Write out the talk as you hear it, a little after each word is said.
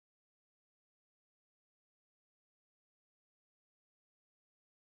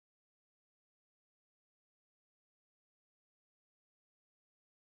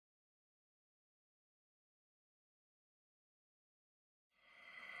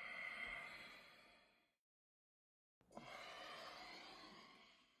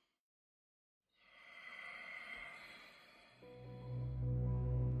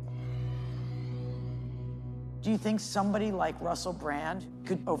Do you think somebody like Russell Brand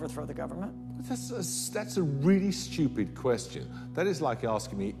could overthrow the government? That's a really stupid question. That is like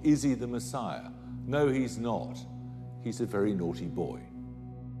asking me, is he the Messiah? No, he's not. He's a very naughty boy.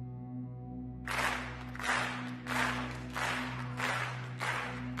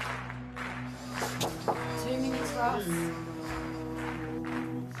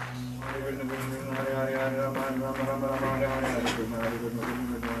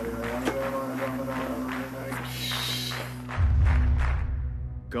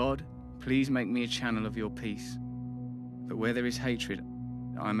 God, please make me a channel of your peace, that where there is hatred,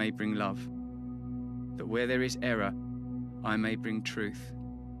 I may bring love, that where there is error, I may bring truth,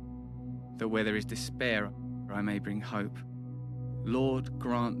 that where there is despair, I may bring hope. Lord,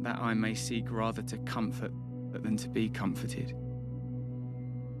 grant that I may seek rather to comfort than to be comforted,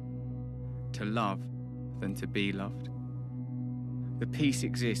 to love than to be loved. The peace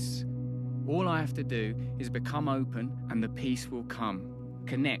exists. All I have to do is become open and the peace will come.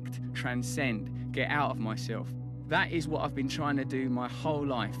 Connect, transcend, get out of myself. That is what I've been trying to do my whole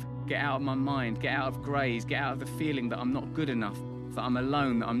life. Get out of my mind, get out of grays, get out of the feeling that I'm not good enough, that I'm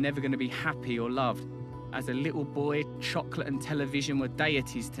alone, that I'm never going to be happy or loved. As a little boy, chocolate and television were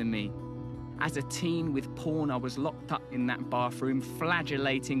deities to me. As a teen with porn, I was locked up in that bathroom,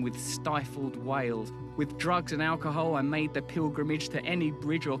 flagellating with stifled wails. With drugs and alcohol, I made the pilgrimage to any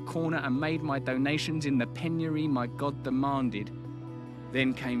bridge or corner and made my donations in the penury my God demanded.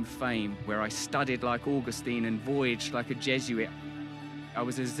 Then came fame, where I studied like Augustine and voyaged like a Jesuit. I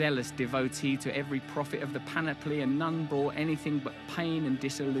was a zealous devotee to every prophet of the panoply, and none brought anything but pain and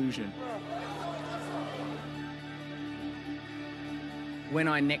disillusion. When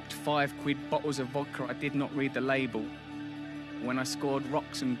I necked 5 quid bottles of vodka, I did not read the label. When I scored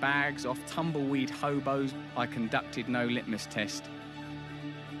rocks and bags off tumbleweed hobos, I conducted no litmus test.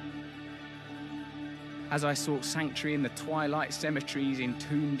 As I sought sanctuary in the twilight cemeteries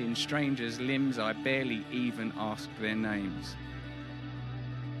entombed in strangers' limbs, I barely even asked their names.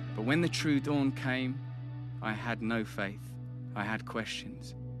 But when the true dawn came, I had no faith. I had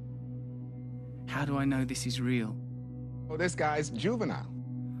questions. How do I know this is real? Oh, this guy's juvenile.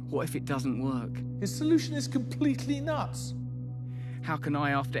 What if it doesn't work? His solution is completely nuts. How can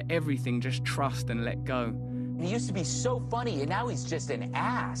I, after everything, just trust and let go? He used to be so funny, and now he's just an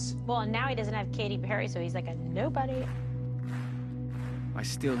ass. Well, and now he doesn't have Katy Perry, so he's like a nobody. I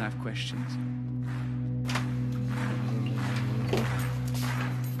still have questions.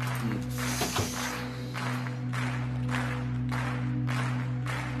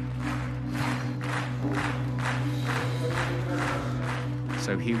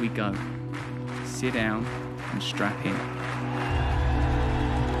 So here we go. Sit down and strap in.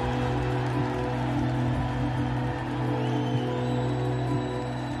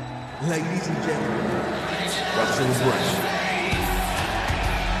 Ladies and gentlemen, Russell Brand.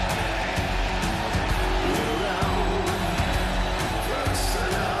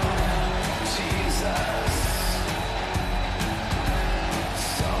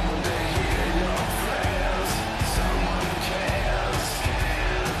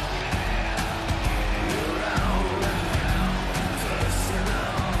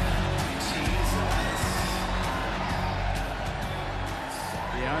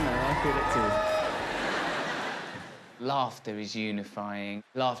 Laughter is unifying.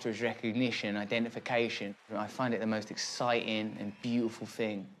 Laughter is recognition, identification. I find it the most exciting and beautiful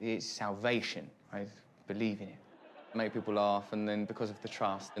thing. It's salvation. I believe in it. Make people laugh, and then because of the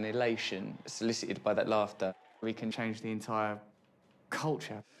trust and elation solicited by that laughter, we can change the entire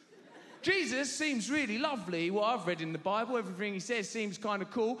culture. Jesus seems really lovely. What I've read in the Bible, everything he says seems kind of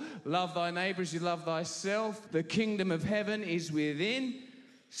cool. Love thy neighbour as you love thyself. The kingdom of heaven is within.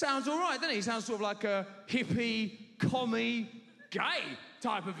 Sounds all right, doesn't he? He sounds sort of like a hippie, commie, gay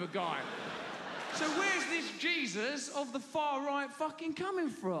type of a guy. So where's this Jesus of the far right fucking coming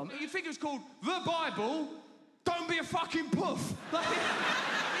from? You'd think it was called The Bible, Don't Be a Fucking Puff. Like,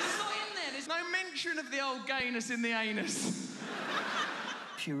 it's not in there. There's no mention of the old gayness in the anus.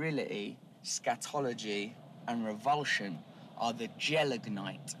 Puerility, scatology, and revulsion are the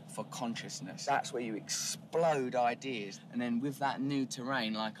gelignite for consciousness. That's where you explode ideas, and then with that new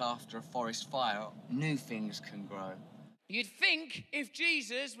terrain, like after a forest fire, new things can grow. You'd think if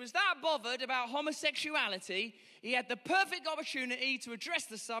Jesus was that bothered about homosexuality, he had the perfect opportunity to address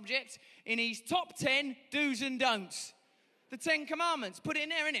the subject in his top 10 do's and don'ts. The 10 Commandments, put it in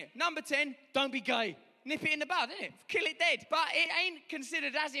there, innit? Number 10, don't be gay. Nip it in the bud, innit? Kill it dead. But it ain't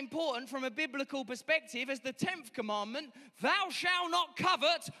considered as important from a biblical perspective as the 10th commandment, thou shalt not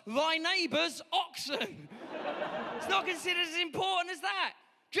covet thy neighbour's oxen. It's not considered as important as that.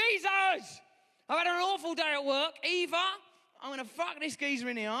 Jesus! I've had an awful day at work. Either I'm going to fuck this geezer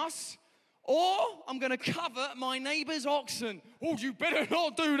in the arse, or I'm going to cover my neighbour's oxen. Oh, you better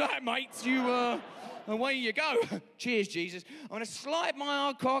not do that, mate. Away you go. Cheers, Jesus. I'm going to slide my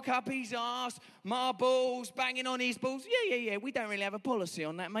old cock up his arse, my balls, banging on his balls. Yeah. We don't really have a policy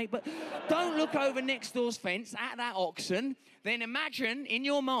on that, mate. But don't look over next door's fence at that oxen. Then imagine in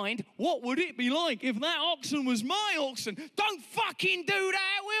your mind, what would it be like if that oxen was my oxen? Don't fucking do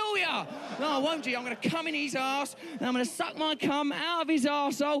that, will ya? No, I won't, G. I'm going to come in his arse, and I'm going to suck my cum out of his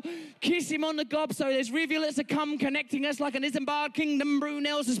arsehole, kiss him on the gob so there's rivulets of cum connecting us like an Isambard Kingdom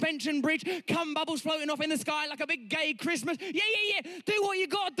Brunel suspension bridge, cum bubbles floating off in the sky like a big gay Christmas. Yeah. Do what you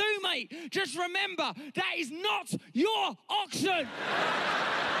got to do, mate. Just remember, that is not your oxen.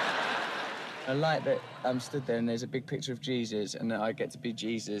 I like that I'm stood there and there's a big picture of Jesus and I get to be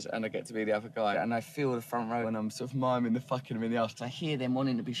Jesus and I get to be the other guy, and I feel the front row when I'm sort of miming the fucking them in the arse. I hear them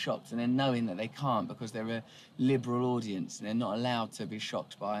wanting to be shocked and then knowing that they can't because they're a liberal audience and they're not allowed to be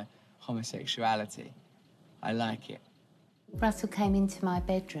shocked by homosexuality. I like it. Russell came into my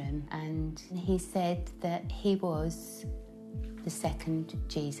bedroom and he said that he was the second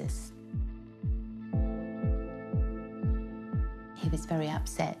Jesus. He was very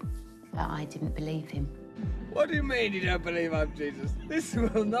upset that I didn't believe him. What do you mean you don't believe I'm Jesus? This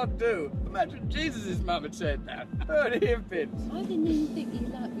will not do. Imagine Jesus' mum had said that. Where would he have been? I didn't even think you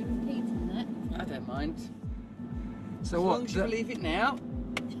liked me repeating that. I don't mind. So what? As long as you believe it now.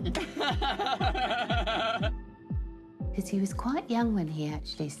 Because he was quite young when he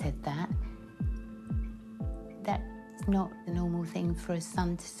actually said that. That's not the normal thing for a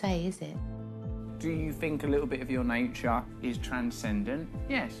son to say, is it? Do you think a little bit of your nature is transcendent?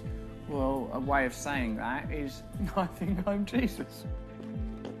 Yes. Well, a way of saying that is, I think I'm Jesus.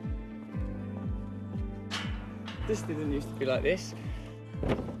 This didn't used to be like this.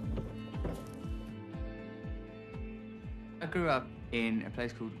 I grew up in a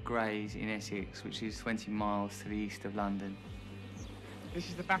place called Grays in Essex, which is 20 miles to the east of London. This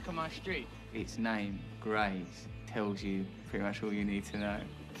is the back of my street. Its name, Grays, tells you pretty much all you need to know.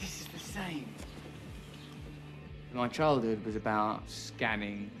 This is the same. My childhood was about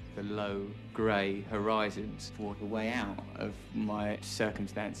scanning the low, grey horizons for the way out of my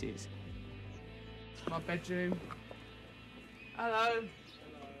circumstances. My bedroom. Hello.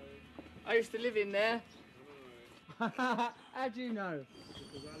 I used to live in there. How do you know?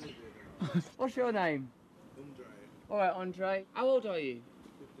 Because I live in What's your name? Andre. All right, Andre. How old are you?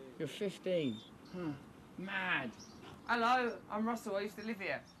 15. You're 15. Huh. Mad. Hello, I'm Russell. I used to live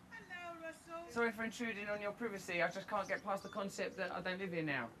here. Hello, Russell. Sorry for intruding on your privacy. I just can't get past the concept that I don't live here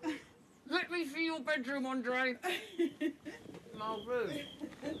now. Let me see your bedroom, Andre. My room.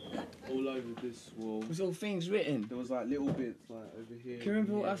 All over this wall. Was all things written? There was like little bits like over here. Can you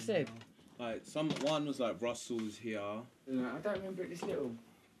remember what I've said? Like one was like Russell's here. No, I don't remember it this little.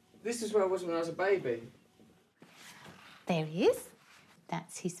 This is where I was when I was a baby. There he is.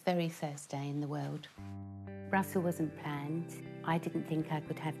 That's his very first day in the world. Russell wasn't planned. I didn't think I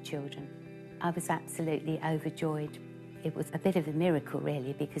could have children. I was absolutely overjoyed. It was a bit of a miracle,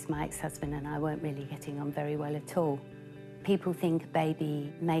 really, because my ex-husband and I weren't really getting on very well at all. People think a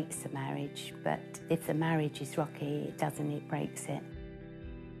baby makes a marriage, but if the marriage is rocky, it doesn't, it breaks it.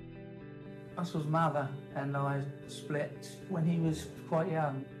 Russell's mother and I split when he was quite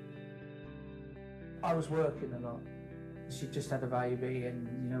young. I was working a lot. She just had a baby, and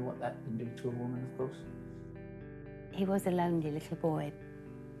you know what that can do to a woman, of course. He was a lonely little boy.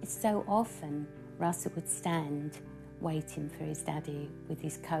 So often, Russell would stand waiting for his daddy with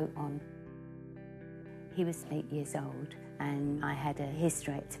his coat on. He was 8 years old, and I had a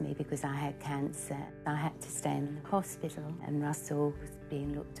hysterectomy because I had cancer. I had to stay in the hospital, and Russell was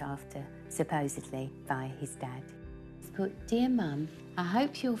being looked after, supposedly, by his dad. He put, "Dear Mum, I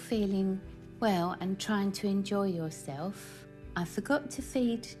hope you're feeling well and trying to enjoy yourself. I forgot to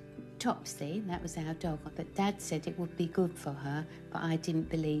feed Topsy," that was our dog, "but Dad said it would be good for her, but I didn't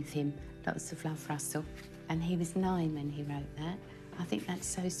believe him. Lots of love, Russell." And he was 9 when he wrote that. I think that's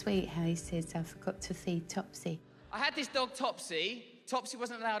so sweet how he says, "I forgot to feed Topsy." I had this dog, Topsy. Topsy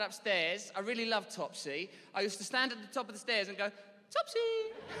wasn't allowed upstairs. I really loved Topsy. I used to stand at the top of the stairs and go, "Topsy!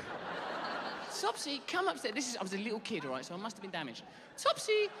 Topsy, come upstairs." I was a little kid, all right, so I must have been damaged.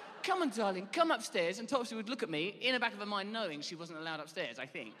 "Topsy, come on, darling, come upstairs." And Topsy would look at me, in the back of her mind knowing she wasn't allowed upstairs, I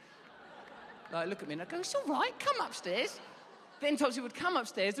think. Like, look at me and I'd go, "It's all right, come upstairs." Then Topsy would come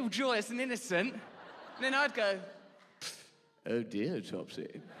upstairs, all joyous and innocent. And then I'd go, "Oh dear,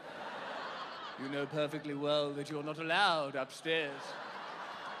 Topsy. You know perfectly well that you're not allowed upstairs."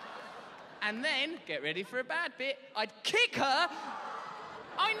 And then, get ready for a bad bit, I'd kick her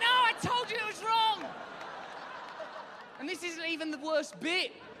I know, I told you it was wrong! And this isn't even the worst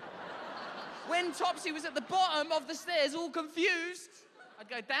bit. When Topsy was at the bottom of the stairs, all confused, I'd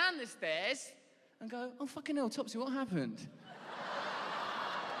go down the stairs and go, oh, fucking hell, Topsy, what happened?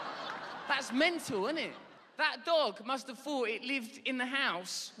 That's mental, isn't it? That dog must have thought it lived in the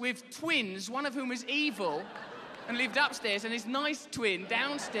house with twins, one of whom was evil, and lived upstairs, and his nice twin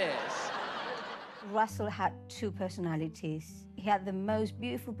downstairs. Russell had two personalities. He had the most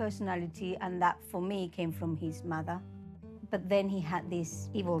beautiful personality, and that, for me, came from his mother. But then he had this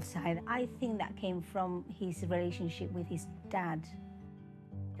evil side. I think that came from his relationship with his dad.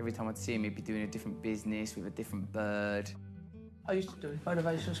 Every time I'd see him, he'd be doing a different business with a different bird. I used to do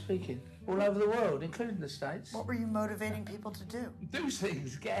motivational speaking all over the world, including the States. What were you motivating people to do? Do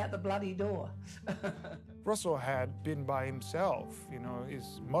things, get out the bloody door. Russell had been by himself, you know,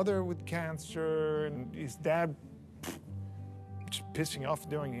 his mother with cancer and his dad just pissing off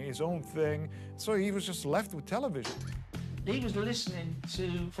doing his own thing. So he was just left with television. He was listening to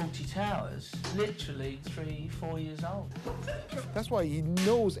Fawlty Towers, literally 3-4 years old. That's why he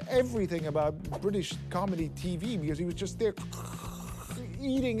knows everything about British comedy TV, because he was just there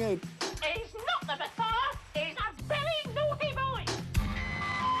eating it. He's not the Messiah, he's a very naughty boy.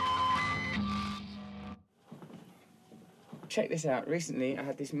 Check this out. Recently, I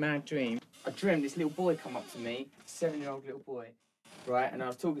had this mad dream. I dreamt this little boy come up to me, 7-year-old little boy, right? And I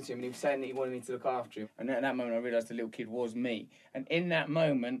was talking to him, and he was saying that he wanted me to look after him. And at that moment, I realised the little kid was me. And in that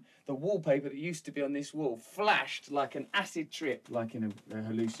moment, the wallpaper that used to be on this wall flashed like an acid trip, like in a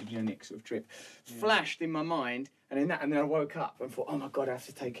hallucinogenic sort of trip, flashed in my mind. And then I woke up and thought, oh my God, I have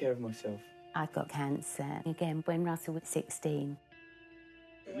to take care of myself. I got cancer again when Russell was 16.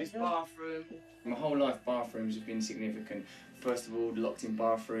 This bathroom, my whole life bathrooms have been significant. First of all, locked in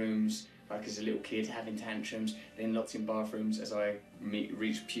bathrooms, like as a little kid having tantrums, then locked in bathrooms as I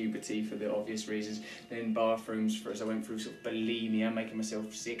reached puberty for the obvious reasons, then bathrooms for as I went through sort of bulimia, making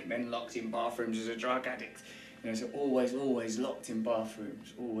myself sick, then locked in bathrooms as a drug addict. You know, so always locked in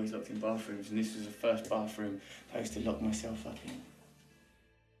bathrooms, and this was the first bathroom I used to lock myself up in.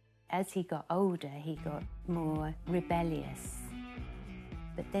 As he got older, he got more rebellious.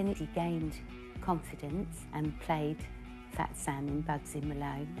 But then he gained confidence and played Fat Sam in Bugsy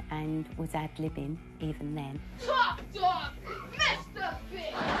Malone and was ad-libbing even then. Top dog, Mr.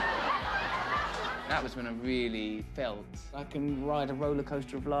 Big! That was when I really felt I can ride a roller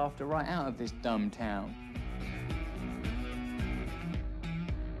coaster of laughter right out of this dumb town.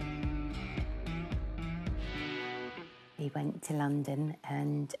 He went to London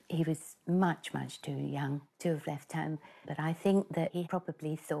and he was much, much too young to have left home. But I think that he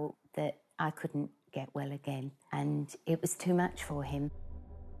probably thought that I couldn't get well again, and it was too much for him.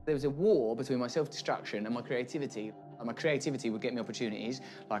 There was a war between my self-destruction and my creativity. And my creativity would get me opportunities,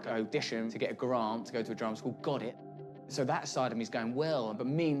 like I auditioned to get a grant to go to a drama school, got it. So that side of me is going well, but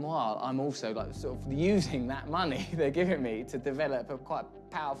meanwhile, I'm also like sort of using that money they're giving me to develop a quite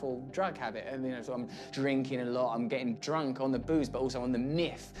powerful drug habit. And you know, so I'm drinking a lot, I'm getting drunk on the booze, but also on the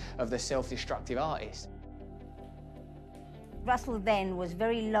myth of the self-destructive artist. Russell then was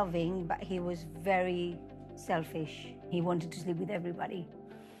very loving, but he was very selfish. He wanted to sleep with everybody.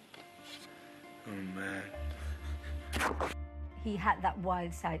 Oh, man. He had that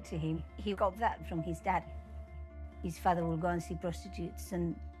wild side to him. He got that from his dad. His father will go and see prostitutes,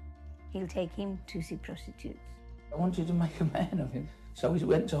 and he'll take him to see prostitutes. I wanted to make a man of him. So we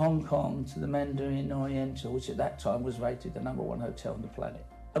went to Hong Kong, to the Mandarin Oriental, which at that time was rated the #1 hotel on the planet.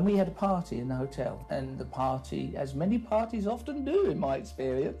 And we had a party in the hotel, and the party, as many parties often do in my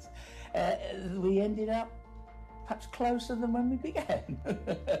experience, we ended up perhaps closer than when we began.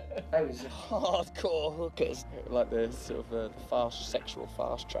 They was hardcore hookers, like the sort of sexual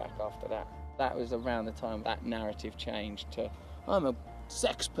fast track after that. That was around the time that narrative changed to, I'm a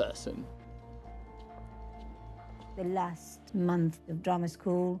sex person. The last month of drama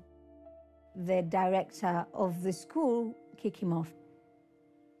school, the director of the school kicked him off.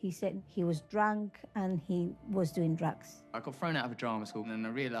 He said he was drunk and he was doing drugs. I got thrown out of a drama school and I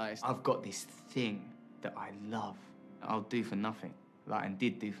realised I've got this thing that I love. I'll do for nothing, and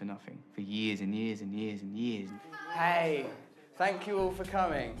did do for nothing, for years and years and years and years. Hey, thank you all for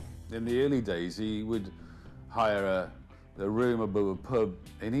coming. In the early days, he would hire a room above a pub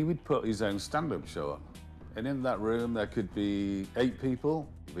and he would put his own stand-up show on. And in that room, there could be 8 people,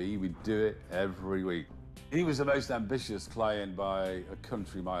 but he would do it every week. He was the most ambitious client by a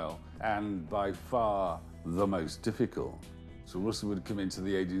country mile, and by far the most difficult. So Russell would come into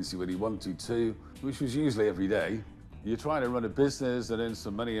the agency when he wanted to, which was usually every day. You're trying to run a business and earn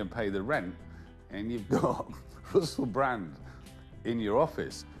some money and pay the rent, and you've got Russell Brand in your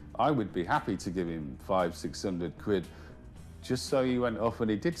office, I would be happy to give him 500-600 quid just so he went off and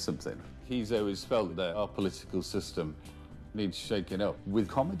he did something. He's always felt that our political system needs shaking up with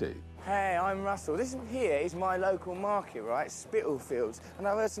comedy. Hey, I'm Russell. This here is my local market, right? Spitalfields. And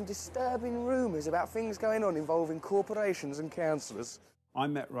I've heard some disturbing rumours about things going on involving corporations and councillors. I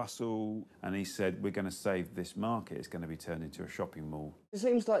met Russell and he said, we're going to save this market. It's going to be turned into a shopping mall. It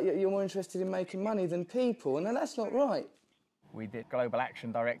seems like you're more interested in making money than people, and that's not right. We did Global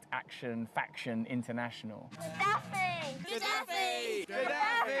Action, Direct Action, Faction, International. Gaddafi! Gaddafi!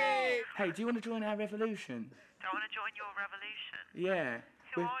 Gaddafi! Hey, do you want to join our revolution? Do I want to join your revolution? Yeah.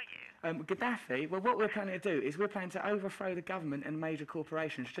 Who are you? Gaddafi, well, what we're planning to do is we're planning to overthrow the government and major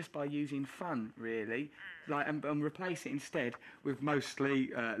corporations just by using fun, really, like, and replace it instead with mostly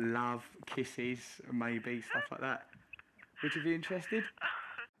love, kisses, maybe, stuff like that. Would you be interested?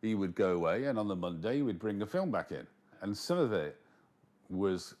 He would go away, and on the Monday, he would bring the film back in. And some of it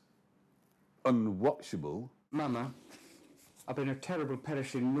was unwatchable. Mama, I've been a terrible,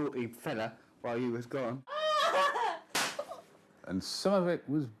 perishing, naughty fella while you was gone. And some of it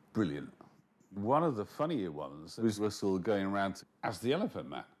was brilliant. One of the funnier ones was Russell going around as the Elephant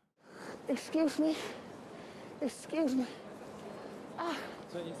Man. Excuse me. Excuse me. Ah.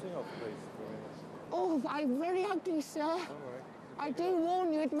 Turn your thing off, please. Oh, I'm very ugly, sir. All right. I do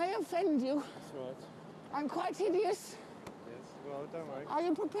warn you, it may offend you. That's right. I'm quite hideous. Yes, well, don't worry. Are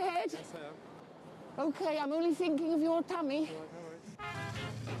you prepared? Yes, I am. OK, I'm only thinking of your tummy. All right, no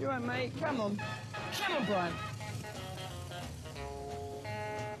worries. You all right, mate? Come on. Come on, Brian.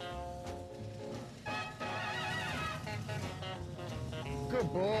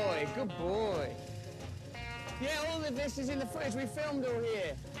 Good boy, good boy. Yeah, all of this is in the footage we filmed all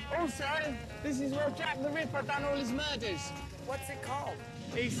here. Also, this is where Jack the Ripper done all his murders. What's it called?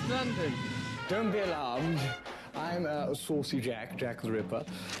 East London. Don't be alarmed. I'm Saucy Jack the Ripper.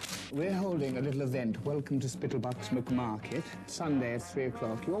 We're holding a little event, Welcome to Spittlebucksmoor Market, Sunday at 3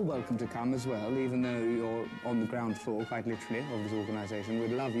 o'clock. You're welcome to come as well, even though you're on the ground floor, quite literally, of this organisation.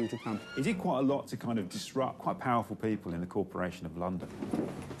 We'd love you to come. He did quite a lot to kind of disrupt quite powerful people in the Corporation of London.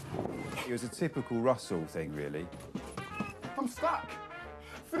 It was a typical Russell thing, really. I'm stuck.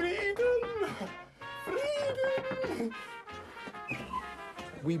 Freedom! Freedom!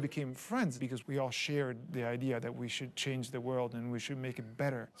 We became friends because we all shared the idea that we should change the world and we should make it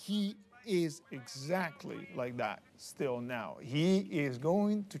better. He is exactly like that still now. He is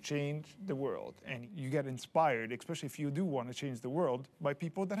going to change the world. And you get inspired, especially if you do want to change the world, by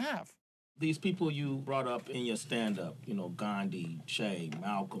people that have. These people you brought up in your stand-up, you know, Gandhi, Che,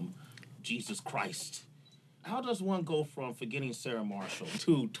 Malcolm, Jesus Christ. How does one go from forgetting Sarah Marshall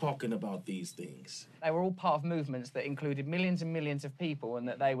to talking about these things? They were all part of movements that included millions and millions of people and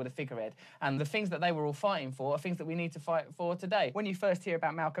that they were the figurehead. And the things that they were all fighting for are things that we need to fight for today. When you first hear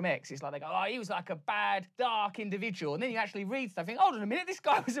about Malcolm X, it's like they go, oh, he was like a bad, dark individual. And then you actually read stuff and think, hold on a minute, this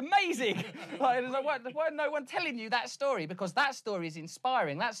guy was amazing. Like, why no one telling you that story? Because that story is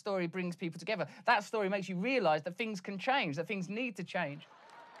inspiring. That story brings people together. That story makes you realise that things can change, that things need to change.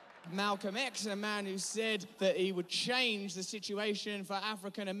 Malcolm X, a man who said that he would change the situation for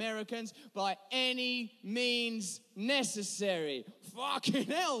African Americans by any means necessary. Fucking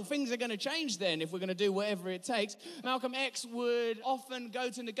hell, things are going to change then if we're going to do whatever it takes. Malcolm X would often go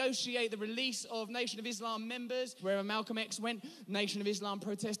to negotiate the release of Nation of Islam members. Wherever Malcolm X went, Nation of Islam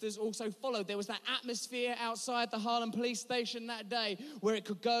protesters also followed. There was that atmosphere outside the Harlem police station that day where it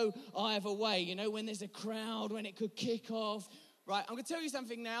could go either way. You know, when there's a crowd, when it could kick off. Right, I'm going to tell you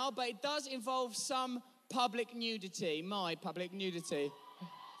something now, but it does involve some public nudity, my public nudity.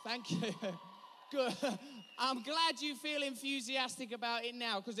 Thank you. Good. I'm glad you feel enthusiastic about it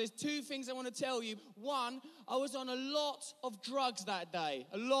now, because there's two things I want to tell you. One, I was on a lot of drugs that day,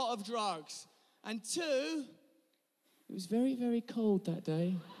 a lot of drugs. And two, it was very, very cold that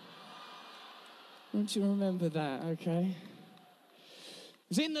day. Don't you remember that, okay?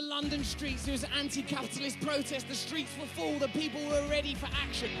 It was in the London streets, there was an anti-capitalist protest, the streets were full, the people were ready for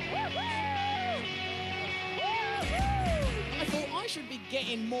action. I thought I should be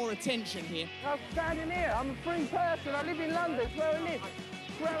getting more attention here. I'm standing here, I'm a free person, I live in London, it's where I live.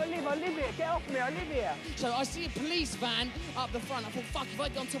 It's where I live here, get off me, I live here. So I see a police van up the front, I thought, fuck, if I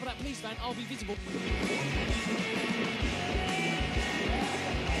get on top of that police van, I'll be visible.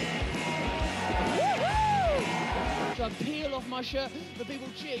 So I peel off my shirt, the people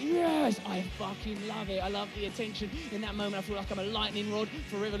cheer, yes, I fucking love it. I love the attention. In that moment, I feel like I'm a lightning rod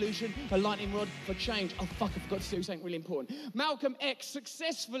for revolution, a lightning rod for change. Oh, fuck, I forgot to do something really important. Malcolm X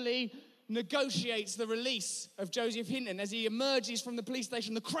successfully negotiates the release of Joseph Hinton as he emerges from the police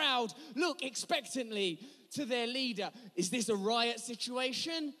station. The crowd look expectantly to their leader, is this a riot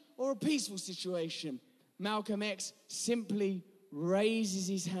situation or a peaceful situation? Malcolm X simply raises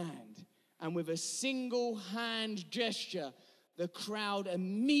his hand, and with a single hand gesture, the crowd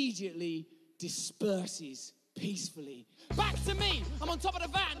immediately disperses peacefully. Back to me! I'm on top of the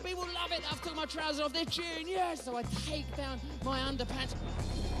van. People love it. I've took my trousers off. They're cheering. Yes! So I take down my underpants.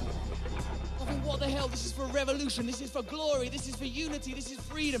 I think, what the hell? This is for revolution. This is for glory. This is for unity. This is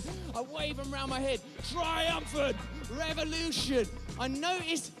freedom. I wave them around my head. Triumphant revolution. I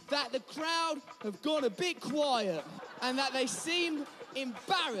noticed that the crowd have gone a bit quiet and that they seem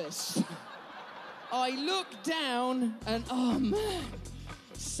embarrassed. I look down and, oh man.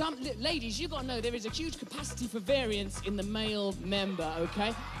 Ladies, you gotta know there is a huge capacity for variance in the male member,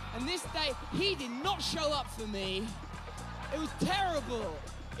 okay? And this day, he did not show up for me. It was terrible.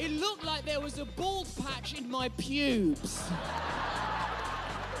 It looked like there was a bald patch in my pubes.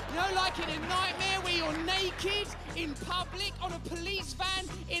 You know, like in a nightmare where you're naked, in public, on a police van,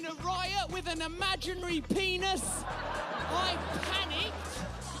 in a riot with an imaginary penis. I panicked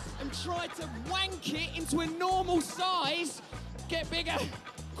and tried to wank it into a normal size. Get bigger,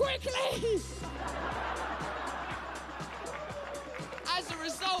 quickly! As a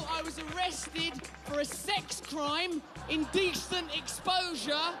result, I was arrested for a sex crime, indecent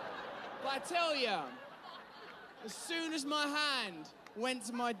exposure. But I tell you, as soon as my hand went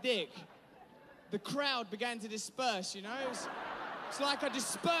to my dick, the crowd began to disperse, you know? It's like I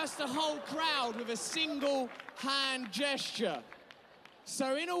dispersed the whole crowd with a single hand gesture.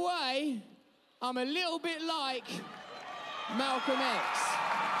 So in a way, I'm a little bit like Malcolm X.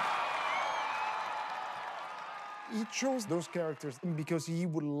 He chose those characters because he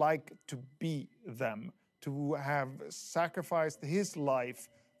would like to be them, to have sacrificed his life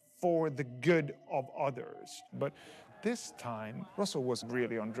for the good of others. But this time, Russell was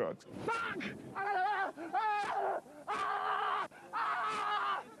really on drugs. Fuck!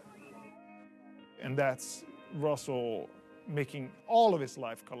 And that's Russell making all of his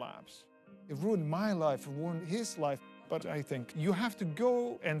life collapse. It ruined my life, it ruined his life. But I think you have to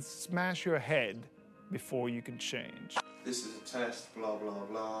go and smash your head before you can change. This is a test, blah, blah,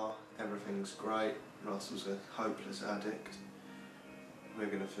 blah. Everything's great. Russell's a hopeless addict. We're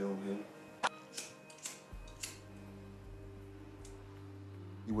going to film him.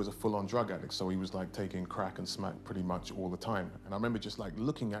 He was a full-on drug addict, so he was like taking crack and smack pretty much all the time. And I remember just like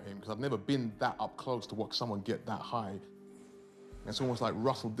looking at him, because I've never been that up close to watch someone get that high. And it's almost like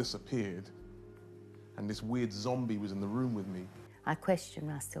Russell disappeared, and this weird zombie was in the room with me. I questioned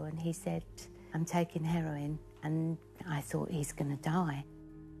Russell and he said, I'm taking heroin, and I thought he's going to die.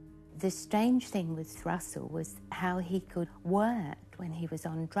 The strange thing with Russell was how he could work when he was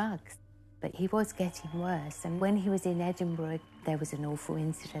on drugs, but he was getting worse. And when he was in Edinburgh, there was an awful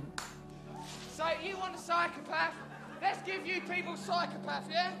incident. So you want a psychopath? Let's give you people psychopath,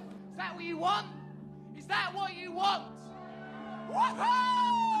 yeah? Is that what you want? Is that what you want?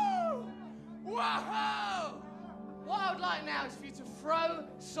 Woohoo! Woohoo! What I would like now is for you to throw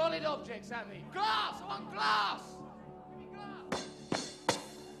solid objects at me. Glass! I want glass!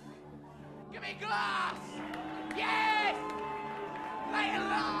 Give me glass! Yes! Lay it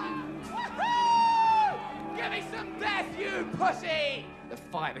on! Woohoo! Give me some death, you pussy! The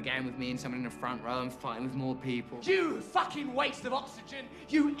fight began with me and someone in the front row and fighting with more people. You fucking waste of oxygen!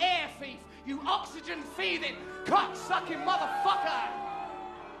 You air thief! You oxygen-thieving, cock-sucking motherfucker!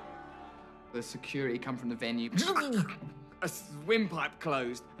 The security come from the venue. A windpipe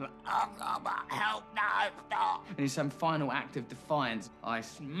closed. And help, no, stop. And in some final act of defiance, I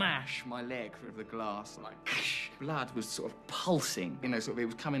smash my leg through the glass. Like, blood was sort of pulsing. You know, sort of it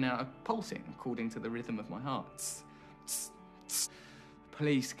was coming out of pulsing according to the rhythm of my heart.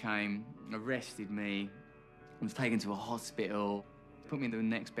 Police came, arrested me, I was taken to a hospital, put me in the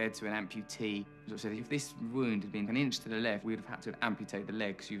next bed to an amputee. So I said, if this wound had been an inch to the left, we would have had to amputate the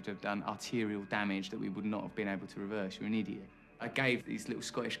leg, because you'd have done arterial damage that we would not have been able to reverse. You're an idiot. I gave these little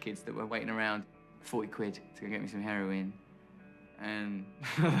Scottish kids that were waiting around 40 quid to go get me some heroin, and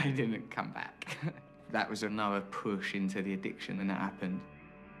they didn't come back. That was another push into the addiction, and that happened.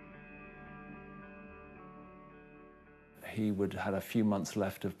 He would have had a few months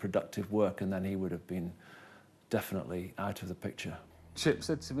left of productive work, and then he would have been definitely out of the picture. Chip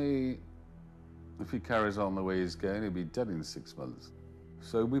said to me, if he carries on the way he's going, he'll be dead in 6 months.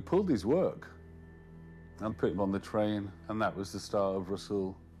 So we pulled his work and put him on the train, and that was the start of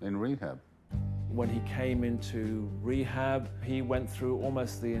Russell in rehab. When he came into rehab, he went through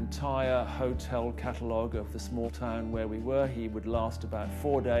almost the entire hotel catalogue of the small town where we were. He would last about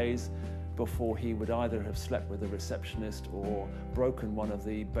 4 days before he would either have slept with a receptionist or broken one of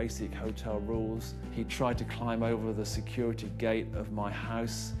the basic hotel rules. He tried to climb over the security gate of my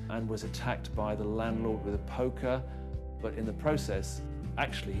house and was attacked by the landlord with a poker. But in the process,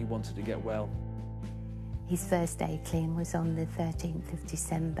 actually, he wanted to get well. His first day clean was on the 13th of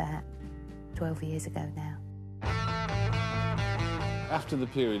December, 12 years ago now. After the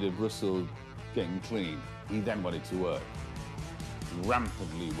period of Russell getting clean, he then wanted to work.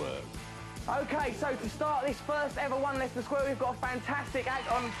 Rampantly work. Okay, so to start this first ever One Leicester Square, we've got a fantastic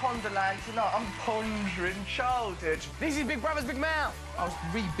act on Ponderland tonight. I'm pondering childhood. This is Big Brother's Big Mouth. I was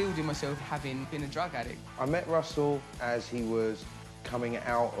rebuilding myself having been a drug addict. I met Russell as he was coming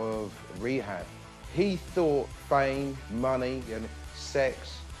out of rehab. He thought fame, money and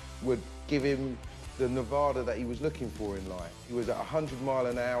sex would give him the Nevada that he was looking for in life. He was at 100 miles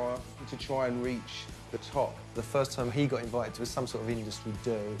an hour to try and reach the top. The first time he got invited to some sort of industry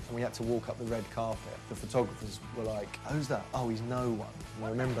do, and we had to walk up the red carpet. The photographers were like, who's that? Oh, he's no one. And I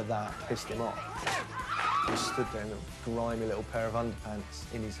remember that pissed him off. He stood there in a grimy little pair of underpants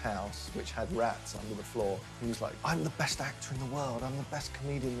in his house, which had rats under the floor. He was like, I'm the best actor in the world. I'm the best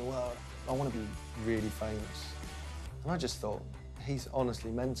comedian in the world. I want to be really famous. And I just thought, he's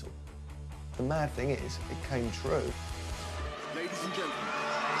honestly mental. The mad thing is, it came true. Ladies and gentlemen,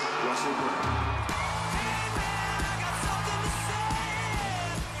 Russell Brand.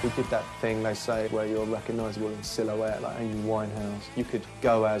 We did that thing, they say, where you're recognisable in silhouette, like Amy Winehouse. You could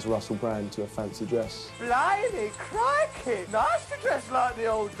go as Russell Brand to a fancy dress. Blimey, crikey! Nice to dress like the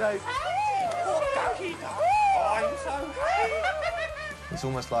old days. Hey! I'm so happy. It's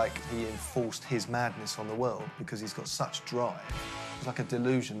almost like he enforced his madness on the world because he's got such drive. It's like a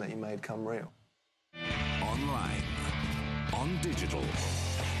delusion that he made come real. Online, on digital,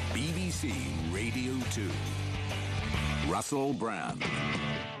 BBC Radio 2. Russell Brand.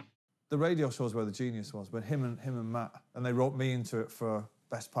 The radio shows where the genius was, when him and Matt, and they wrote me into it for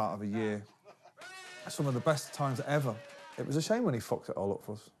best part of a year. Some of the best times ever. It was a shame when he fucked it all up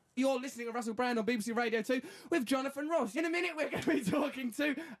for us. You're listening to Russell Brand on BBC Radio 2 with Jonathan Ross. In a minute, we're going to be talking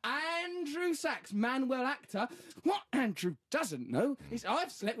to Andrew Sachs, Manuel actor. What Andrew doesn't know is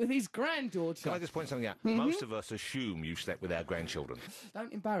I've slept with his granddaughter. Can I just point something out? Most of us assume you've slept with our grandchildren.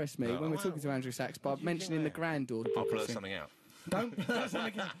 Don't embarrass me when we're talking to Andrew Sachs by mentioning the granddaughter. I'll blurt something out. Don't blurt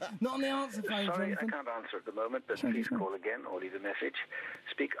something out. Not on the answer phone, Sorry, Jonathan. I can't answer at the moment, but please call again or leave a message.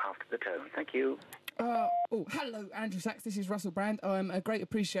 Speak after the tone. Thank you. Hello, Andrew Sachs. This is Russell Brand. I'm a great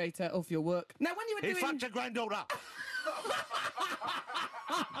appreciator of your work. Now, when you were doing... He fucked your granddaughter!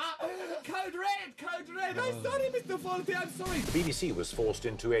 Code red! I'm sorry, Mr. Faulty, I'm sorry. The BBC was forced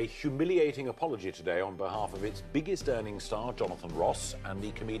into a humiliating apology today on behalf of its biggest earning star, Jonathan Ross, and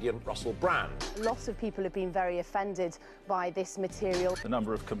the comedian Russell Brand. Lots of people have been very offended by this material. The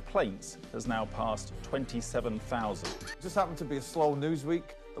number of complaints has now passed 27,000. It just happened to be a slow news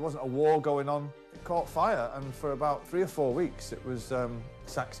week. There wasn't a war going on. It caught fire, and for about 3 or 4 weeks, it was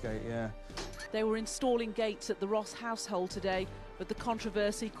Saxgate, yeah. They were installing gates at the Ross household today, but the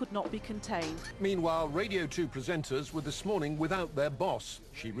controversy could not be contained. Meanwhile, Radio 2 presenters were this morning without their boss.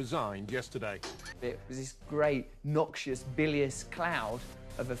 She resigned yesterday. It was this great, noxious, bilious cloud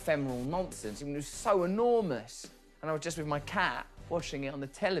of ephemeral nonsense. It was so enormous. And I was just with my cat watching it on the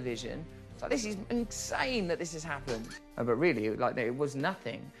television. It's like, this is insane that this has happened. But really, like, it was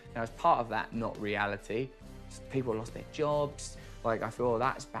nothing. Now, as part of that, not reality, people lost their jobs. Like, I thought, oh,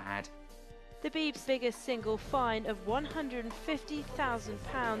 that's bad. The Beeb's biggest single fine of £150,000.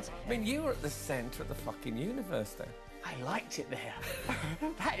 I mean, you were at the centre of the fucking universe then. I liked it there.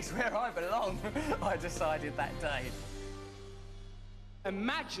 That is where I belong, I decided that day.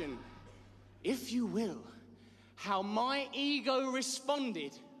 Imagine, if you will, how my ego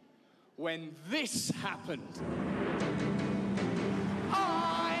responded when this happened.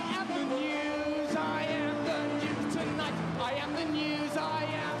 I am the news, I am the news tonight. I am the news, I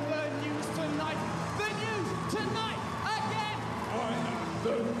am the news tonight. The news tonight again. I am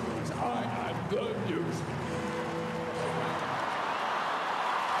the news, I am the news.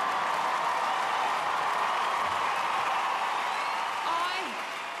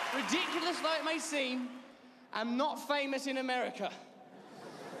 Ridiculous though it may seem, am not famous in America.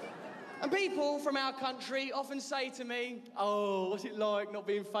 And people from our country often say to me, oh, what's it like not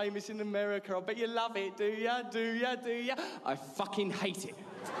being famous in America? I bet you love it, do ya, do ya, do ya? I fucking hate it.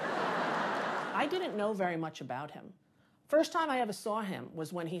 I didn't know very much about him. First time I ever saw him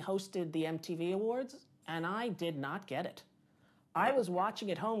was when he hosted the MTV Awards, and I did not get it. I was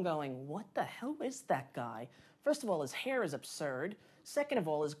watching at home going, what the hell is that guy? First of all, his hair is absurd. Second of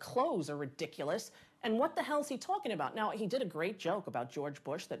all, his clothes are ridiculous. And what the hell is he talking about? Now, he did a great joke about George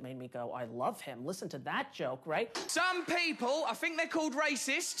Bush that made me go, I love him. Listen to that joke, right? Some people, I think they're called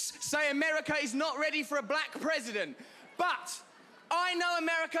racists, say America is not ready for a black president. But I know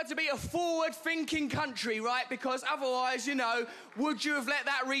America to be a forward-thinking country, right? Because otherwise, you know, would you have let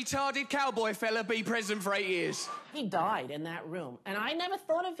that retarded cowboy fella be president for 8 years? He died in that room. And I never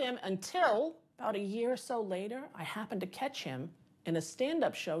thought of him until about a year or so later, I happened to catch him in a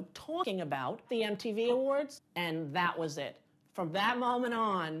stand-up show talking about the MTV Awards, and that was it. From that moment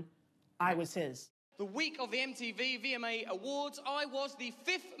on, I was his. The week of the MTV VMA Awards, I was the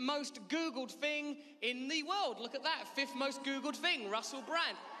 5th most Googled thing in the world. Look at that, 5th most Googled thing, Russell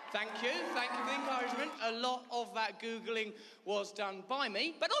Brand. Thank you for the encouragement. A lot of that Googling was done by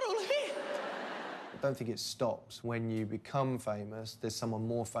me, but not all of it. I don't think it stops. When you become famous, there's someone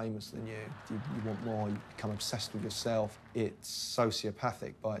more famous than you. You want more, you become obsessed with yourself. It's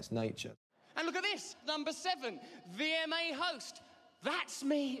sociopathic by its nature. And look at this, number 7, VMA host. That's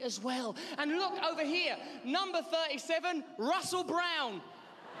me as well. And look over here, number 37, Russell Brown.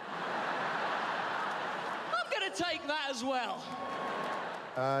 I'm gonna take that as well.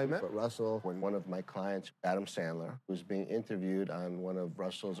 I met Russell when one of my clients, Adam Sandler, was being interviewed on one of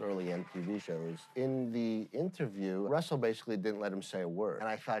Russell's early MTV shows. In the interview, Russell basically didn't let him say a word. And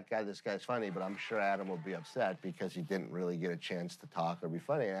I thought, God, this guy's funny, but I'm sure Adam will be upset because he didn't really get a chance to talk or be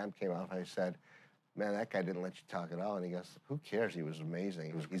funny. And Adam came out and I said, man, that guy didn't let you talk at all. And he goes, who cares? He was amazing.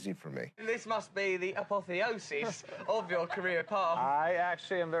 It was easy for me. This must be the apotheosis of your career path. I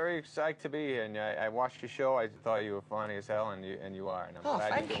actually am very psyched to be here. And I watched your show. I thought you were funny as hell, and you are. And I'm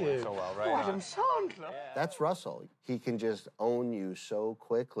glad you're doing so well, right? Oh, Adam Sandler. That's Russell. He can just own you so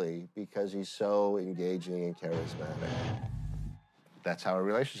quickly because he's so engaging and charismatic. That's how our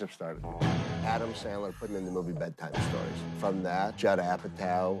relationship started. Adam Sandler put him in the movie Bedtime Stories. From that, Judd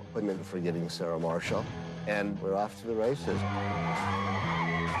Apatow put him into Forgetting Sarah Marshall, and we're off to the races.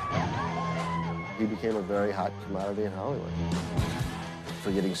 He became a very hot commodity in Hollywood.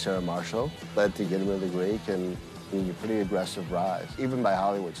 Forgetting Sarah Marshall led to Get Him in the Greek and a pretty aggressive rise, even by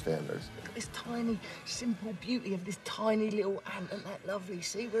Hollywood standards. Look at this tiny, simple beauty of this tiny little ant and that lovely.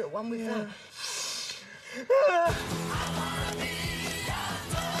 See, we're at one with that.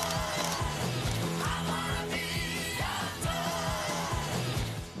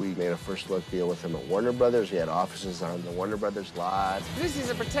 We made a first-look deal with him at Warner Brothers. He had offices on the Warner Brothers lot. This is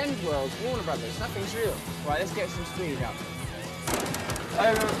a pretend world, Warner Brothers. Nothing's real. Right, let's get some speed up. Oh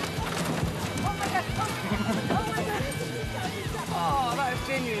my God! Oh my God! Oh, that was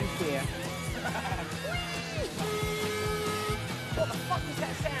genuine fear. What the fuck was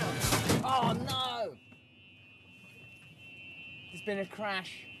that sound? Oh no! There's been a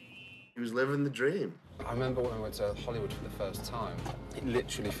crash. He was living the dream. I remember when we went to Hollywood for the first time, it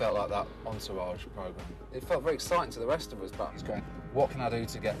literally felt like that Entourage program. It felt very exciting to the rest of us, but he's going, what can I do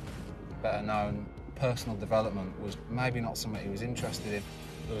to get better known? Personal development was maybe not something he was interested in.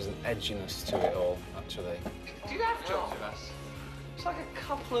 There was an edginess to it all, actually. Do you have jobs with us? It's like a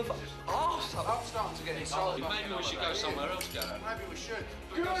couple of arseholes. I'm starting to get excited. Maybe we should go somewhere else, Gareth. Maybe we should.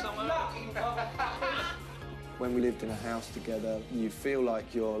 Good luck. When we lived in a house together, you feel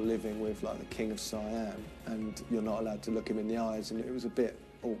like you're living with like the King of Siam, and you're not allowed to look him in the eyes, and it was a bit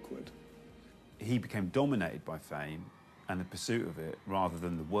awkward. He became dominated by fame and the pursuit of it rather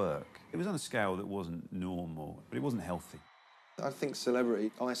than the work. It was on a scale that wasn't normal, but it wasn't healthy. I think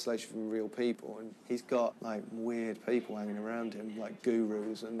celebrity, isolation from real people, and he's got like weird people hanging around him, like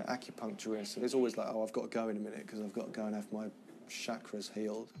gurus and acupuncturists, and it's always like, oh, I've got to go in a minute because I've got to go and have my chakras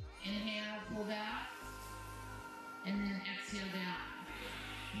healed. Inhale, pull back. And then exhale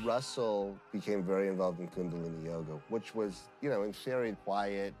down. Russell became very involved in Kundalini Yoga, which was, you know, in theory,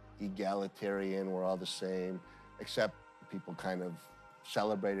 quiet, egalitarian, we're all the same, except people kind of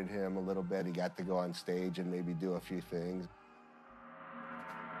celebrated him a little bit. He got to go on stage and maybe do a few things.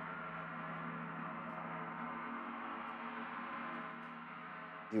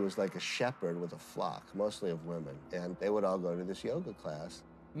 He was like a shepherd with a flock, mostly of women, and they would all go to this yoga class.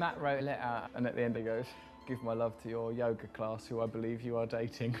 Matt wrote a letter, and at the end he goes, give my love to your yoga class, who I believe you are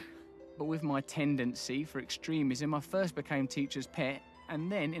dating. But with my tendency for extremism, I first became teacher's pet,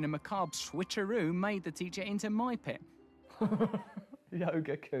 and then, in a macabre switcheroo, made the teacher into my pet.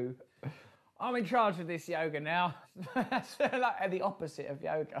 Yoga coup. I'm in charge of this yoga now. That's like the opposite of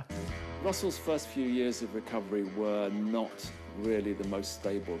yoga. Russell's first few years of recovery were not really the most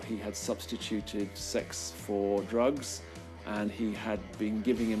stable. He had substituted sex for drugs, and he had been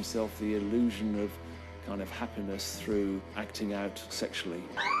giving himself the illusion of kind of happiness through acting out sexually.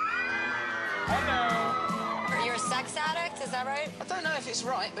 Hello. You're a sex addict, is that right? I don't know if it's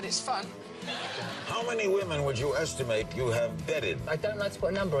right, but it's fun. How many women would you estimate you have bedded? I don't like to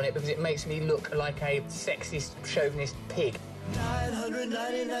put a number on it because it makes me look like a sexist, chauvinist pig.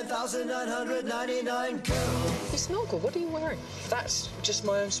 999,999 girls. You smell good. What are you wearing? That's just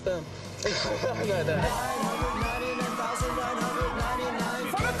my own sperm. I know that.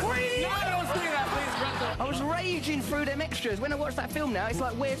 999,999 For the Queen! No, don't do that, please, Russell. I was raging through them extras. When I watch that film now, it's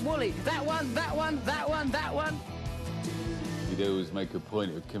like, where's Wally? That one, that one, that one, that one. He'd always make a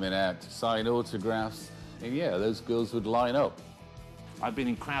point of coming out to sign autographs, and yeah, those girls would line up. I've been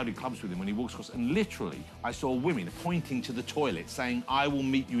in crowded clubs with him when he walks across, and literally, I saw women pointing to the toilet saying, I will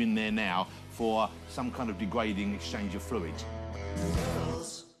meet you in there now for some kind of degrading exchange of fluids.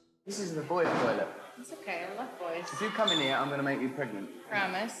 This is the boys' toilet. It's okay, I love boys. If you come in here, I'm going to make you pregnant.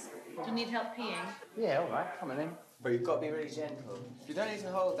 Promise. Do you need help peeing? Yeah, all right, come on in. But you've got to be really gentle. You don't need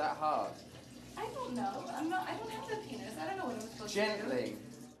to hold that hard. I don't know. I don't have the penis. I don't know what I'm supposed to do. Gently.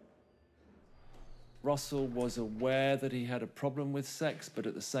 Russell was aware that he had a problem with sex, but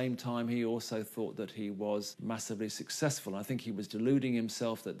at the same time, he also thought that he was massively successful. I think he was deluding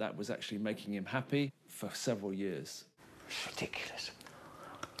himself that that was actually making him happy for several years. It's ridiculous.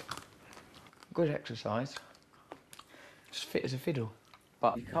 Good exercise. Just fit as a fiddle.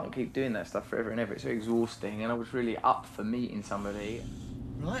 But you can't keep doing that stuff forever and ever. It's very exhausting, and I was really up for meeting somebody.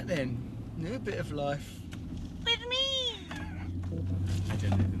 Right then, new bit of life. With me. I don't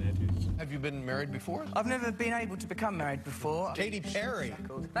know who that is. Have you been married before? I've never been able to become married before. Katy Perry.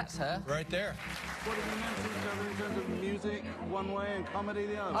 That's her. Right there. What have you mentioned in terms of music one way and comedy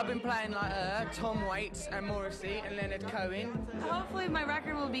the other? I've been playing like her, Tom Waits and Morrissey and Leonard Cohen. Hopefully my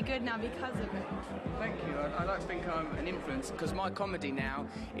record will be good now because of it. Thank you. I like to think I'm an influence because my comedy now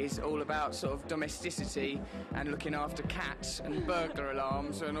is all about sort of domesticity and looking after cats and burglar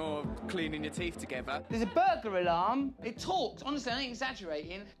alarms and all cleaning your teeth together. There's a burglar alarm. It talks. Honestly, I ain't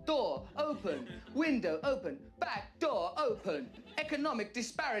exaggerating. Door open, window open, back door open. Economic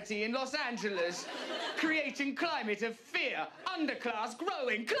disparity in Los Angeles, creating climate of fear. Underclass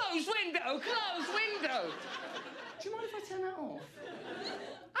growing. Close window, close window. Do you mind if I turn that off?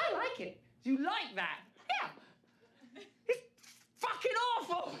 I like it. You like that? Yeah. It's fucking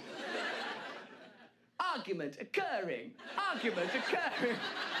awful. Argument occurring. Argument occurring.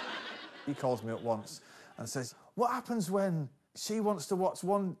 He calls me up once and says, what happens when she wants to watch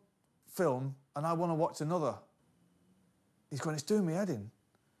one film and I want to watch another? He's going, it's doing me head in.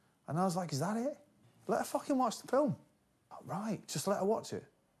 And I was like, is that it? Let her fucking watch the film. Right, just let her watch it.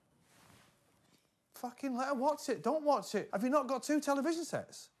 Fucking let her watch it. Don't watch it. Have you not got 2 television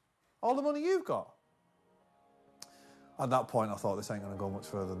sets? All the money you've got? At that point, I thought this ain't going to go much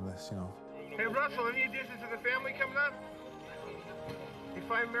further than this, you know. Hey, Russell, any additions to the family coming up? You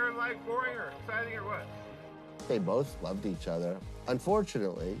find married life boring or exciting or what? They both loved each other.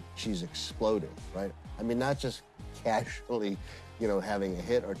 Unfortunately, she's exploded, right? I mean, not just casually, you know, having a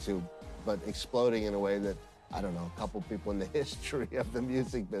hit or two, but exploding in a way that, I don't know, a couple people in the history of the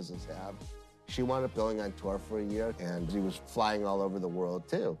music business have. She wound up going on tour for a year, and he was flying all over the world,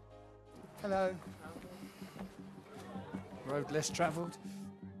 too. Hello. Road less travelled.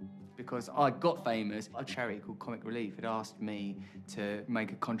 Because I got famous, a charity called Comic Relief had asked me to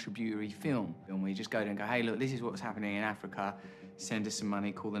make a contributory film. And we just go there and go, hey, look, this is what's happening in Africa. Send us some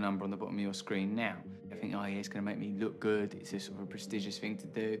money, call the number on the bottom of your screen now. I think, oh, yeah, it's going to make me look good. It's a sort of a prestigious thing to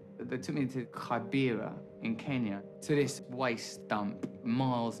do. But they took me to Kibera in Kenya, to this waste dump,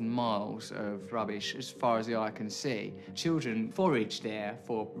 miles and miles of rubbish as far as the eye can see. Children forage there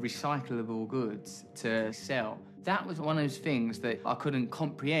for recyclable goods to sell. That was one of those things that I couldn't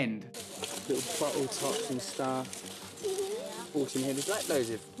comprehend. Little bottle tops and stuff. Autumn here, there's like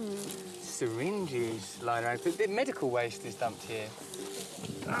loads of syringes lying around. The medical waste is dumped here.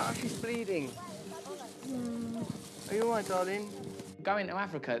 Ah, she's bleeding. Are you all right, darling? Going to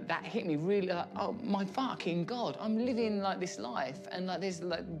Africa, that hit me really like, oh my fucking God, I'm living like this life. And like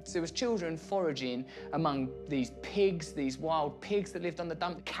there was children foraging among these pigs, these wild pigs that lived on the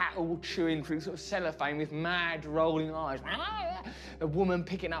dump, cattle chewing through sort of cellophane with mad rolling eyes. A woman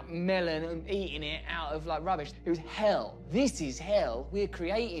picking up melon and eating it out of like rubbish. It was hell. This is hell. We're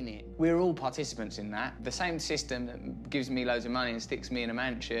creating it. We're all participants in that. The same system that gives me loads of money and sticks me in a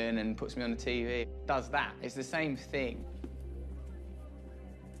mansion and puts me on the TV does that. It's the same thing.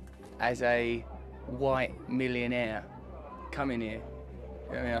 As a white millionaire coming here,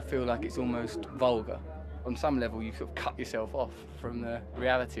 I mean, I feel like it's almost vulgar. On some level, you sort of cut yourself off from the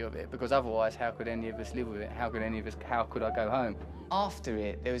reality of it, because otherwise, how could any of us live with it? How could I go home? After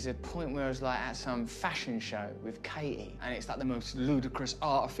it, there was a point where I was like at some fashion show with Katie, and it's like the most ludicrous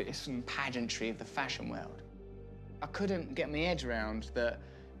artifice and pageantry of the fashion world. I couldn't get my head around that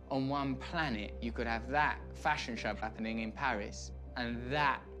on one planet you could have that fashion show happening in Paris and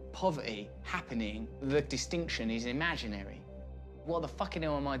that poverty happening. The distinction is imaginary. What the fucking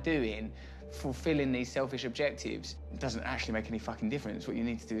hell am I doing fulfilling these selfish objectives? It doesn't actually make any fucking difference. What you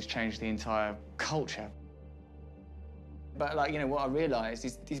need to do is change the entire culture. But, like, you know, what I realised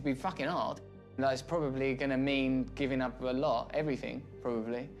is it's been fucking hard. Like, it's probably going to mean giving up a lot, everything,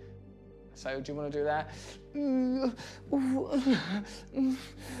 probably. So, do you want to do that?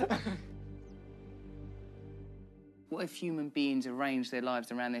 What if human beings arrange their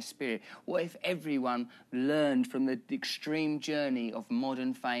lives around their spirit? What if everyone learned from the extreme journey of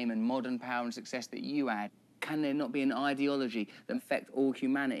modern fame and modern power and success that you had? Can there not be an ideology that affects all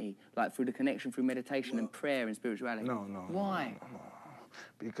humanity, like through the connection through meditation and prayer and spirituality? No. Why? No.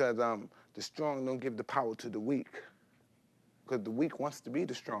 Because the strong don't give the power to the weak. Because the weak wants to be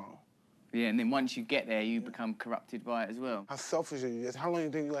the strong. Yeah, and then once you get there, you become corrupted by it as well. How selfish are you? How long do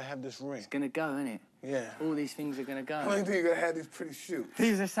you think you're going to have this ring? It's going to go, isn't it? Yeah. All these things are going to go. How long do you think you're going to have these pretty shoes?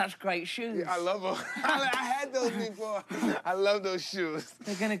 These are such great shoes. Yeah, I love them. I had those before. I love those shoes.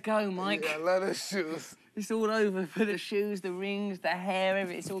 They're going to go, Mike. Yeah, I love those shoes. It's all over for the shoes, the rings, the hair,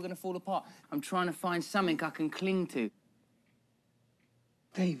 everything. It's all going to fall apart. I'm trying to find something I can cling to.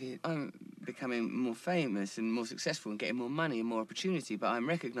 David, I'm becoming more famous and more successful and getting more money and more opportunity, but I'm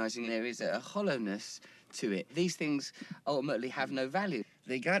recognising there is a hollowness to it. These things ultimately have no value.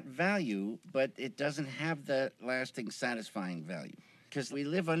 They got value, but it doesn't have the lasting, satisfying value. Because we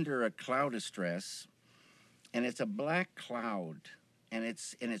live under a cloud of stress, and it's a black cloud, and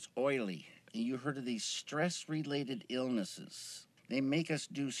it's oily. And you heard of these stress-related illnesses. They make us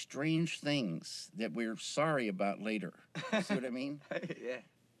do strange things that we're sorry about later. See what I mean? Yeah.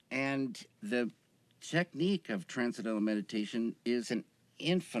 And the technique of transcendental meditation is an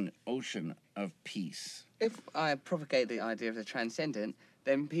infinite ocean of peace. If I propagate the idea of the transcendent,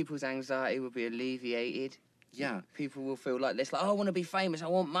 then people's anxiety will be alleviated. Yeah. People will feel like this, like, oh, I want to be famous, I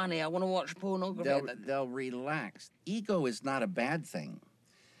want money, I want to watch pornography. They'll relax. Ego is not a bad thing.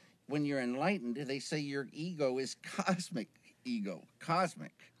 When you're enlightened, they say your ego is cosmic ego,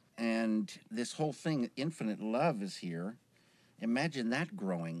 cosmic. And this whole thing, infinite love is here. Imagine that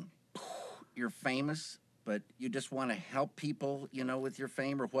growing. You're famous, but you just want to help people, you know, with your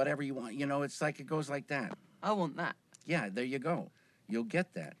fame or whatever you want. You know, it's like it goes like that. I want that. Yeah, there you go. You'll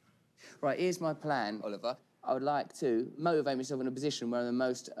get that. Right, here's my plan, Oliver. I would like to motivate myself in a position where I'm the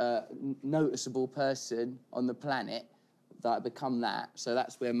most noticeable person on the planet, that I become that. So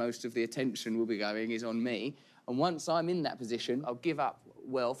that's where most of the attention will be going, is on me. And once I'm in that position, I'll give up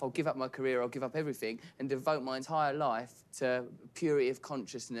wealth, I'll give up my career, I'll give up everything and devote my entire life to purity of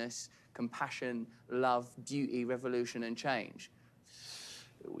consciousness, compassion, love, beauty, revolution and change.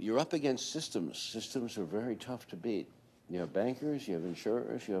 You're up against systems. Systems are very tough to beat. You have bankers, you have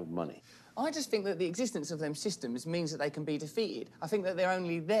insurers, you have money. I just think that the existence of them systems means that they can be defeated. I think that they're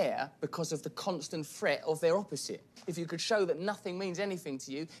only there because of the constant threat of their opposite. If you could show that nothing means anything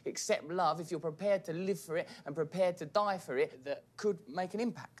to you except love, if you're prepared to live for it and prepared to die for it, that could make an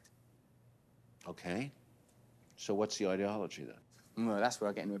impact. Okay. So what's the ideology then? Well, that's where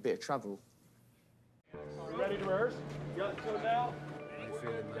I get into a bit of trouble. Ready to rehearse? You got to now?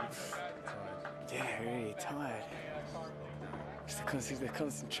 Yeah, really tired. It's the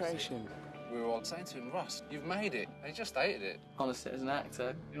concentration. We were all saying to him, Ross, you've made it. He just hated it. Honestly, as an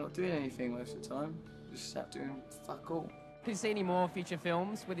actor, you're not doing anything most of the time. You just sat doing fuck all. Could you see any more feature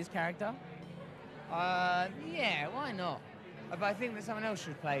films with his character? Yeah, why not? But I think that someone else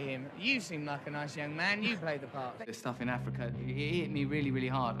should play him. You seem like a nice young man. You play the part. The stuff in Africa, it hit me really, really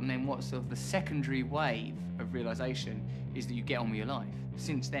hard. And then what's sort of the secondary wave of realisation is that you get on with your life.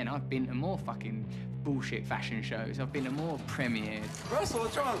 Since then, I've been to more fucking bullshit fashion shows. I've been to more premieres. Russell,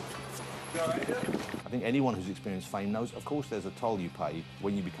 what's wrong? You all right here? I think anyone who's experienced fame knows, of course, there's a toll you pay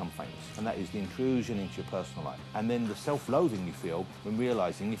when you become famous, and that is the intrusion into your personal life. And then the self-loathing you feel when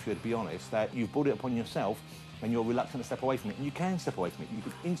realising, if you're to be honest, that you've brought it upon yourself and you're reluctant to step away from it. And you can step away from it. You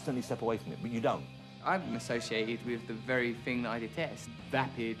could instantly step away from it, but you don't. I'm associated with the very thing that I detest.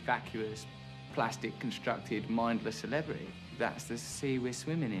 Vapid, vacuous, plastic, constructed, mindless celebrity. That's the sea we're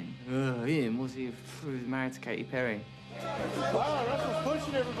swimming in. Ian, was he was married to Katy Perry? Wow, Russell's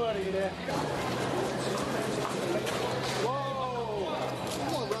pushing everybody today. Whoa!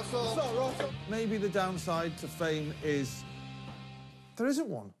 Come on, Russell. What's up, Russell? Maybe the downside to fame is there isn't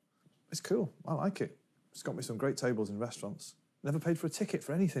one. It's cool. I like it. It's got me some great tables in restaurants. Never paid for a ticket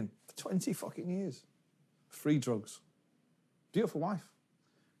for anything for 20 fucking years. Free drugs. Beautiful wife.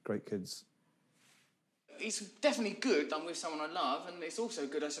 Great kids. It's definitely good I'm with someone I love, and it's also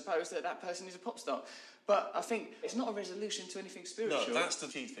good, I suppose, that that person is a pop star. But I think it's not a resolution to anything spiritual. No, that's the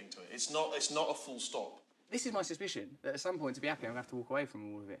key thing to it. It's not a full stop. This is my suspicion, that at some point, to be happy, I'm going to have to walk away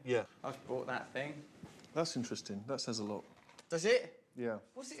from all of it. Yeah. I've bought that thing. That's interesting. That says a lot. Does it? Yeah.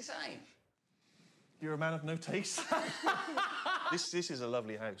 What's it saying? You're a man of no taste. This is a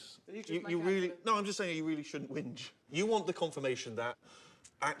lovely house. Did you just make You it really... No, I'm just saying you really shouldn't whinge. You want the confirmation that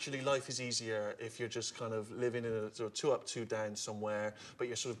actually life is easier if you're just kind of living in a sort of 2 up, 2 down somewhere, but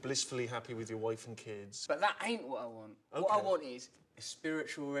you're sort of blissfully happy with your wife and kids. But that ain't what I want. Okay. What I want is a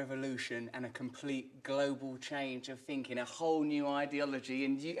spiritual revolution and a complete global change of thinking, a whole new ideology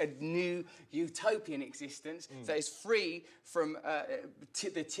and a new utopian existence that is free from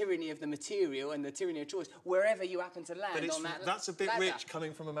the tyranny of the material and the tyranny of choice, wherever you happen to land But on that that's a bit ladder. rich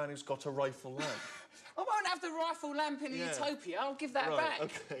coming from a man who's got a rifle lamp. I won't have the rifle lamp in the utopia. I'll give that Right, back.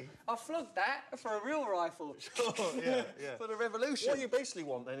 okay. I'll flog that for a real rifle. Sure, yeah. For the revolution. What you basically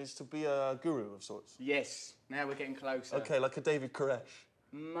want, then, is to be a guru of sorts. Yes. Now we're getting closer. OK, like a David Koresh.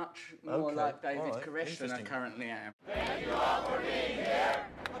 Much more like David Koresh than I currently am. Thank you all for being here.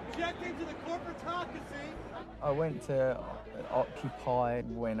 Objecting to the corporatocracy. I went to Occupy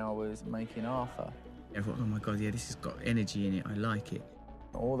when I was making Arthur. I thought, oh my God, yeah, this has got energy in it. I like it.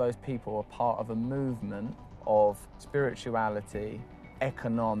 All those people are part of a movement of spirituality,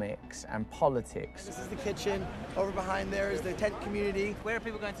 economics, and politics. This is the kitchen. Over behind there is the tent community. Where are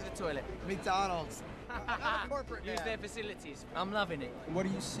people going to the toilet? McDonald's. Corporate Use their facilities. I'm loving it. What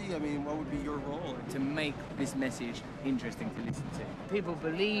do you see? I mean, what would be your role? To make this message interesting to listen to. People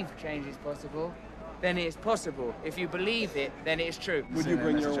believe change is possible, then it's possible. If you believe it, then it's true. Would you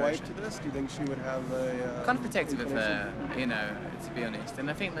bring your wife to this? Do you think she would have a... kind of protective of her, you know, to be honest. And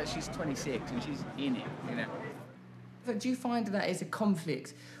I think that she's 26 and she's in it, you know. But do you find that is a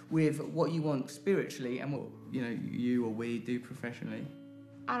conflict with what you want spiritually and what, you know, you or we do professionally?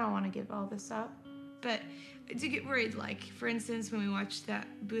 I don't want to give all this up, but I do get worried. Like, for instance, when we watched that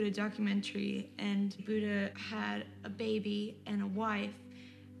Buddha documentary and Buddha had a baby and a wife,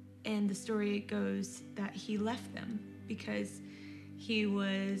 and the story goes that he left them because he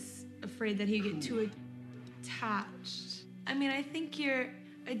was afraid that he'd get too attached. I mean, I think you're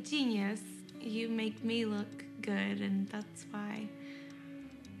a genius. You make me look good, and that's why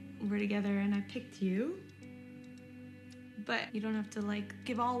we're together and I picked you. But you don't have to, like,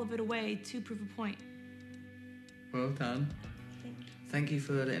 give all of it away to prove a point. Well done. Thank you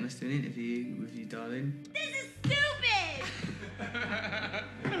for letting us do an interview with you, darling. This is stupid!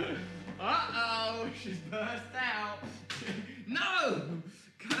 Uh-oh, she's burst out. No!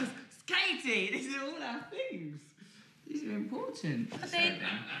 Katie, these are all our things. These are important. But they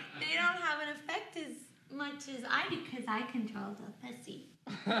don't have an effect as much as I do because I control the pussy.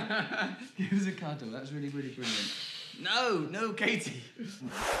 Give us a cuddle. That's really, really brilliant. No, Katie.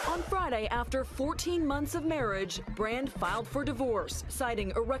 On Friday, after 14 months of marriage, Brand filed for divorce,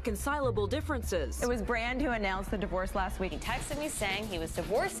 citing irreconcilable differences. It was Brand who announced the divorce last week. He texted me saying he was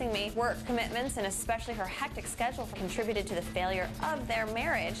divorcing me. Work commitments and especially her hectic schedule contributed to the failure of their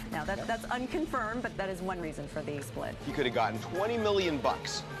marriage. Now, that's unconfirmed, but that is one reason for the split. He could have gotten $20 million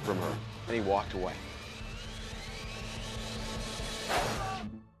from her, and he walked away.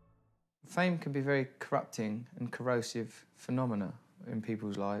 Fame can be a very corrupting and corrosive phenomena in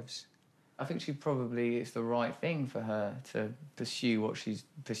people's lives. I think it's the right thing for her to pursue what she's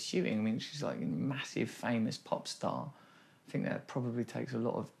pursuing. I mean, she's like a massive, famous pop star. I think that probably takes a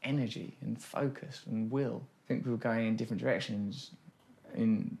lot of energy and focus and will. I think people going in different directions,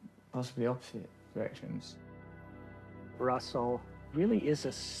 in possibly opposite directions. Russell really is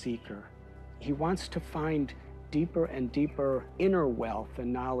a seeker. He wants to find deeper and deeper inner wealth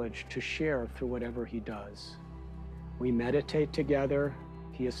and knowledge to share through whatever he does. We meditate together.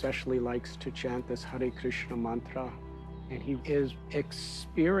 He especially likes to chant this Hare Krishna mantra, and he is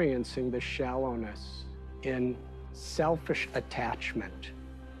experiencing the shallowness in selfish attachment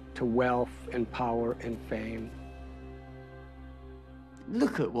to wealth and power and fame.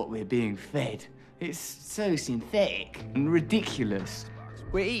 Look at what we're being fed. It's so synthetic and ridiculous.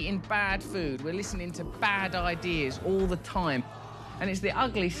 We're eating bad food, we're listening to bad ideas all the time. And it's the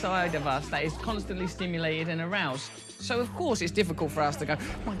ugly side of us that is constantly stimulated and aroused. So of course it's difficult for us to go,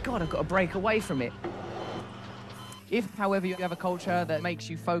 oh my God, I've got to break away from it. If, however, you have a culture that makes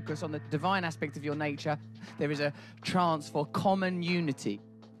you focus on the divine aspect of your nature, there is a chance for common unity,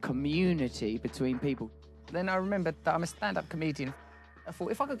 community between people. Then I remember that I'm a stand-up comedian. I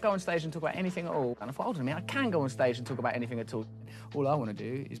thought, if I could go on stage and talk about anything at all, and I thought, hold on a minute, I can go on stage and talk about anything at all. All I want to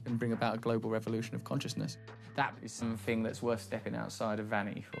do is bring about a global revolution of consciousness. That is something that's worth stepping outside of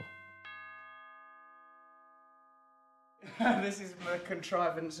vanity for. This is a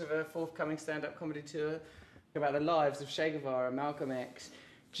contrivance of a forthcoming stand-up comedy tour about the lives of Che Guevara, Malcolm X,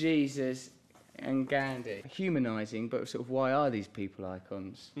 Jesus and Gandhi. Humanising, but sort of why are these people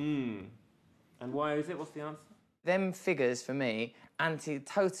icons? And why is it? What's the answer? Them figures, for me,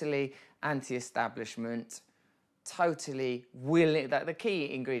 totally anti-establishment, totally willing... The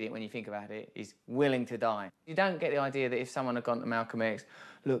key ingredient when you think about it is willing to die. You don't get the idea that if someone had gone to Malcolm X,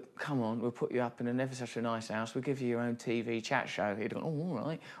 look, come on, we'll put you up in a never such a nice house, we'll give you your own TV chat show. He'd have gone, oh, all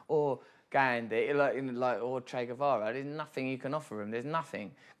right. Or Gandhi, or Che Guevara, there's nothing you can offer them. There's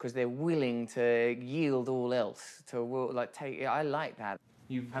nothing, because they're willing to yield all else, to take it. I like that.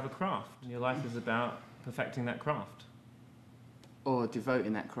 You have a craft, and your life is about perfecting that craft. Or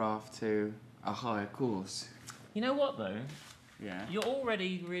devoting that craft to a higher cause. You know what, though? Yeah. You're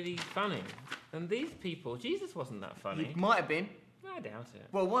already really funny. And these people, Jesus wasn't that funny. He might have been. I doubt it.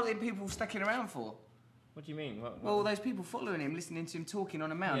 Well, what are people sticking around for? What do you mean? What? Well, those people following him, listening to him talking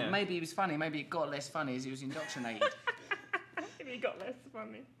on a mountain. Yeah. Maybe he was funny, maybe it got less funny as he was indoctrinated. Maybe he got less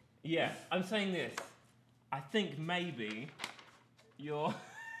funny. Yeah, I'm saying this. I think maybe you're...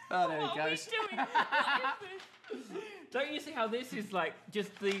 Oh, there he goes. What is this? Don't you see how this is like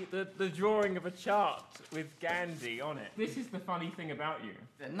just the drawing of a chart with Gandhi on it? This is the funny thing about you.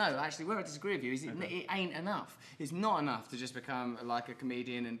 No, actually, where I disagree with you is it ain't enough. It's not enough to just become like a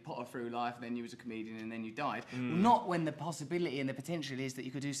comedian and potter through life, and then you was a comedian and then you died. Well, not when the possibility and the potential is that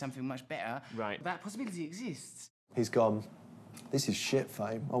you could do something much better. Right. That possibility exists. He's gone, this is shit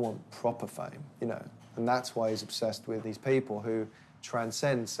fame, I want proper fame, you know. And that's why he's obsessed with these people who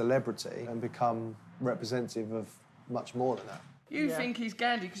transcend celebrity and become representative of much more than that. You think he's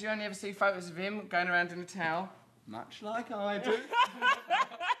Gandhi because you only ever see photos of him going around in a towel, much like I do.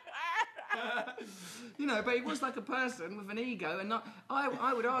 You know, but he was like a person with an ego, and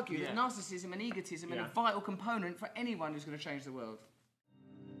I would argue that narcissism and egotism are a vital component for anyone who's going to change the world.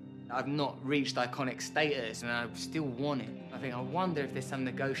 I've not reached iconic status, and I still want it. I wonder if there's some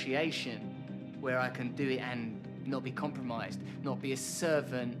negotiation where I can do it and not be compromised, not be a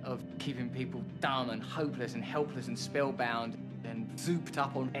servant of keeping people dumb and hopeless and helpless and spellbound and zooped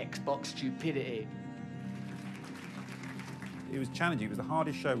up on Xbox stupidity. It was challenging. It was the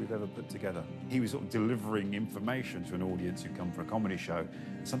hardest show we've ever put together. He was sort of delivering information to an audience who come for a comedy show.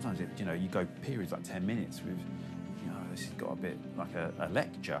 Sometimes, you go periods like 10 minutes with, this has got a bit like a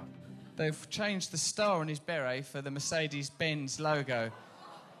lecture. They've changed the star on his beret for the Mercedes-Benz logo.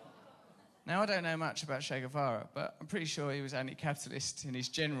 Now, I don't know much about Che Guevara, but I'm pretty sure he was anti-capitalist in his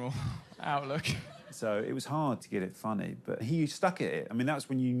general outlook. So it was hard to get it funny, but he stuck at it. I mean, that's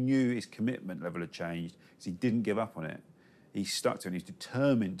when you knew his commitment level had changed, because he didn't give up on it. He stuck to it, and he was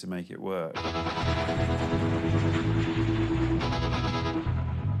determined to make it work.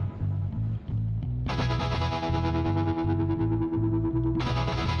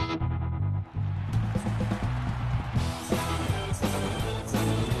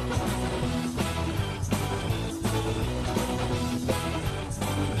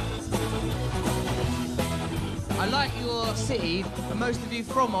 I like your city, and most of you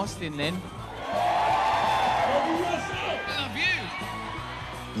from Austin, then. Love you.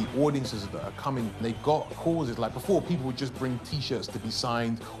 The audiences that are coming, they've got causes. Like before, people would just bring T-shirts to be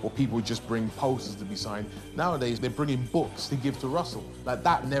signed, or people would just bring posters to be signed. Nowadays, they're bringing books to give to Russell. Like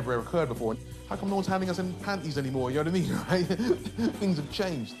that never occurred before. How come no one's handing us in panties anymore? You know what I mean, right? Things have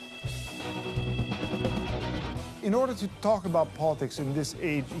changed. In order to talk about politics in this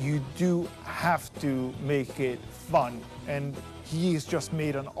age, you do have to make it fun. And he has just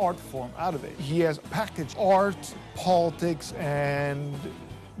made an art form out of it. He has packaged art, politics, and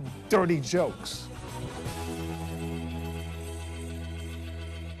dirty jokes.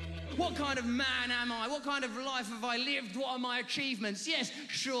 What kind of man am I? What kind of life have I lived? What are my achievements? Yes,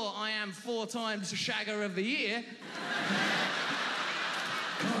 sure, I am 4 times Shagger of the Year.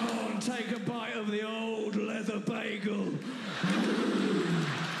 Come on, take a bite of the old leather bagel.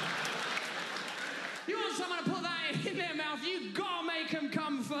 You want someone to put that in their mouth, you gotta make them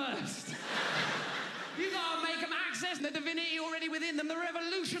come first. You gotta make them access the divinity already within them, the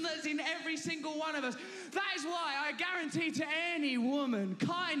revolution that's in every single one of us. That is why I guarantee to any woman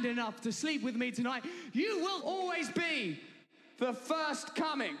kind enough to sleep with me tonight, you will always be the first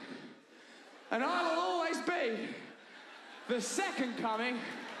coming. And I will always be the second coming.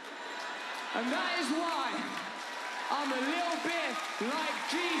 And that is why I'm a little bit like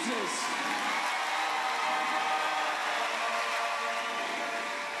Jesus.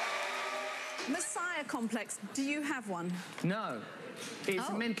 Messiah complex. Do you have one? No. It's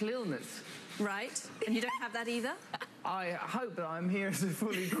a mental illness. Right. And you don't have that either? I hope that I'm here as a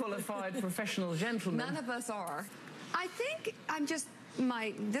fully qualified professional gentleman. None of us are. I think I'm just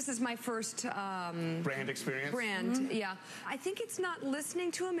this is my first brand experience. Yeah. I think it's not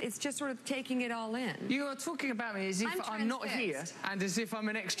listening to him, it's just sort of taking it all in. You are talking about me as if I'm not here and as if I'm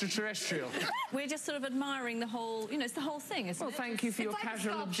an extraterrestrial. We're just sort of admiring the whole, it's the whole thing, isn't it? Well, thank you for your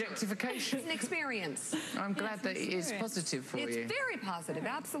casual objectification. It's an experience. I'm glad that it is positive for you. It's very positive,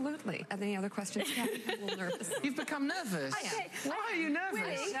 absolutely. Any other questions? I'm a little nervous. You've become nervous. I am. Why are you nervous?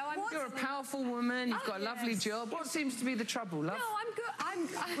 Really? No, You're a powerful woman. You've got a lovely job. What seems to be the trouble, love? No, I'm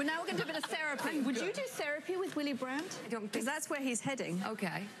good. Well, now we're going to do a bit of therapy. Would you do therapy with Willy Brandt? I don't think... Because that's where he's heading.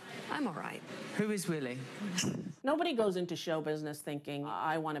 Okay. I'm all right. Who is Willy? Nobody goes into show business thinking,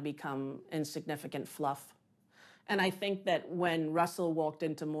 I want to become insignificant fluff. And I think that when Russell walked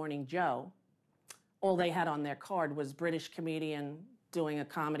into Morning Joe, all they had on their card was British comedian doing a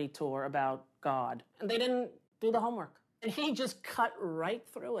comedy tour about God. And they didn't do the homework. And he just cut right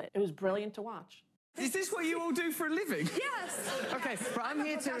through it. It was brilliant to watch. Is this what you all do for a living? Yes. Okay, but I'm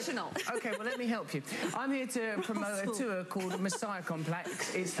here to... Okay, well, let me help you. I'm here to promote a tour called Messiah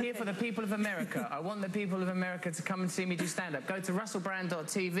Complex. It's here for the people of America. I want the people of America to come and see me do stand-up. Go to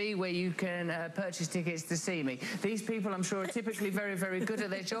russellbrand.tv where you can purchase tickets to see me. These people, I'm sure, are typically very, very good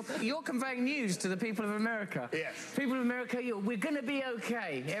at their job. You're conveying news to the people of America. Yes. People of America, we're going to be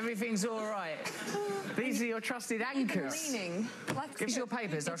okay. Everything's all right. These are your trusted anchors. Give us your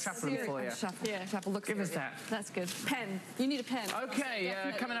papers. I'll shuffle them for you. Give us that. That's good. Pen. You need a pen. Okay,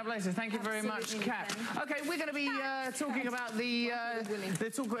 coming up later. Thank you very much, Kat. Okay, we're going to be talking about the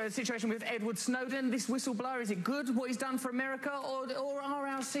situation with Edward Snowden. This whistleblower, is it good, what he's done for America, or are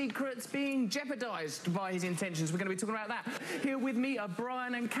our secrets being jeopardised by his intentions? We're going to be talking about that. Here with me are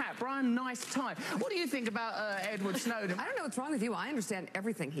Brian and Kat. Brian, nice time. What do you think about Edward Snowden? I don't know what's wrong with you. I understand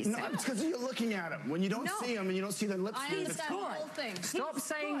everything he said. No, it's because you're looking at him. When you don't see him and you don't see the lips move, it's fine. Stop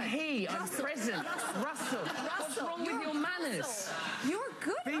saying he. I'm present. Russell, what's wrong with your manners? You're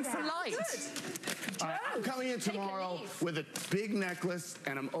good. Be polite. All right, I'm coming in tomorrow with a big necklace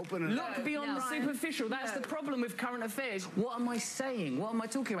and I'm opening Look beyond the superficial. That's the problem with current affairs. What am I saying? What am I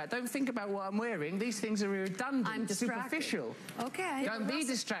talking about? Don't think about what I'm wearing. These things are redundant. I'm distracted. Superficial. Okay. Don't be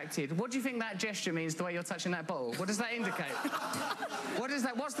distracted. What do you think that gesture means, the way you're touching that bottle? What does that indicate? What is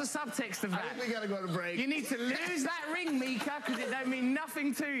that? What's the subtext of that? I think we gotta go to break. You need to lose that ring, Mika, because it don't mean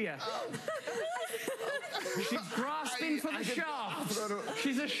nothing to you. She's grasping for the shaft.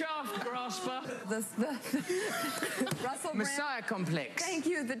 She's a shaft grasper. Russell Messiah Complex. Thank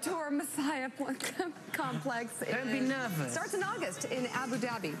you. The tour Messiah Complex. Don't be nervous. Starts in August in Abu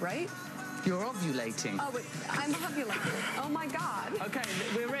Dhabi, right? You're ovulating. Oh, wait, I'm ovulating. Oh my God. Okay,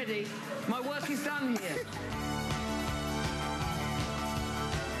 we're ready. My work is done here.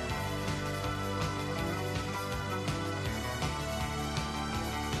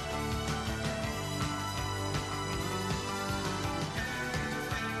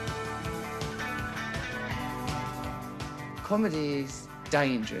 Comedy is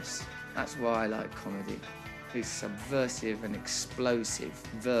dangerous. That's why I like comedy. It's subversive and explosive,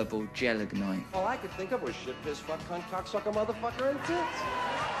 verbal gelignite. All I could think of was shit, piss, fuck, cunt, cocksucker, motherfucker, and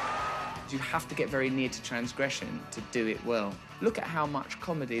tits. You have to get very near to transgression to do it well. Look at how much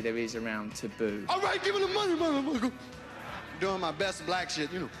comedy there is around taboo. All right, give me the money, motherfucker. Doing my best black shit,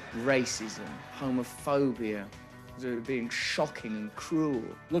 Racism, homophobia, being shocking and cruel.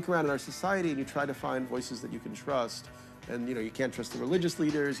 Look around in our society and you try to find voices that you can trust. And, you can't trust the religious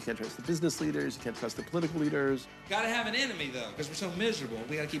leaders, you can't trust the business leaders, you can't trust the political leaders. Gotta have an enemy, though, because we're so miserable.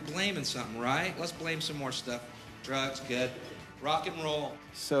 We gotta keep blaming something, right? Let's blame some more stuff. Drugs, good. Rock and roll.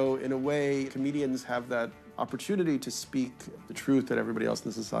 So, in a way, comedians have that opportunity to speak the truth that everybody else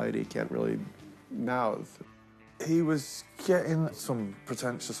in society can't really mouth. He was getting some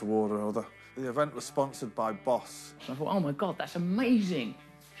pretentious award or other. The event was sponsored by Boss. I thought, oh my God, that's amazing.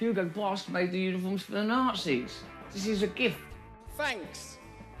 Hugo Boss made the uniforms for the Nazis. This is a gift. Thanks.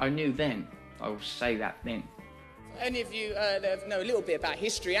 I knew then. I will say that then. Any of you that know a little bit about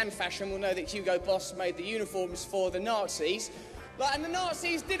history and fashion will know that Hugo Boss made the uniforms for the Nazis. And the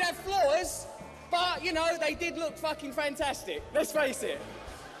Nazis did have flaws, but, they did look fucking fantastic. Let's face it.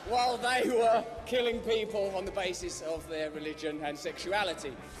 While they were killing people on the basis of their religion and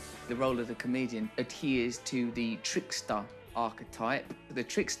sexuality. The role of the comedian adheres to the trickster archetype. The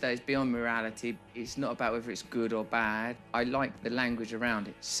trickster is beyond morality. It's not about whether it's good or bad. I like the language around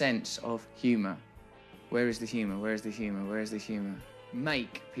it. Sense of humour. Where is the humour? Where is the humour? Where is the humour?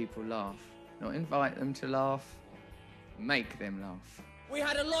 Make people laugh. Not invite them to laugh. Make them laugh. We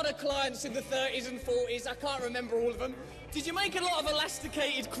had a lot of clients in the 30s and 40s. I can't remember all of them. Did you make a lot of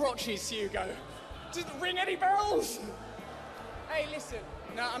elasticated crotches, Hugo? Did it ring any bells? Hey, listen.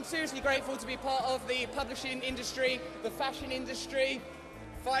 No, I'm seriously grateful to be part of the publishing industry, the fashion industry.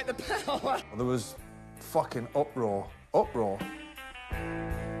 Fight the power. There was fucking uproar. Uproar.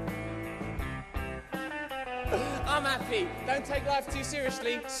 I'm happy. Don't take life too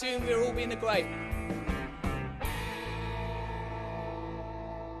seriously. Soon we'll all be in the grave.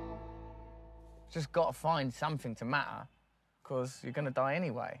 Just got to find something to matter, because you're going to die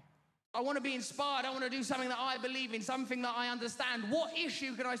anyway. I want to be inspired. I want to do something that I believe in, something that I understand. What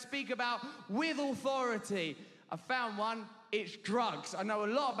issue can I speak about with authority? I found one. It's drugs. I know a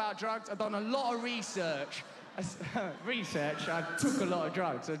lot about drugs. I've done a lot of research. I took a lot of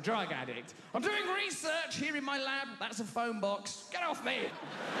drugs. A drug addict. I'm doing research here in my lab. That's a phone box. Get off me.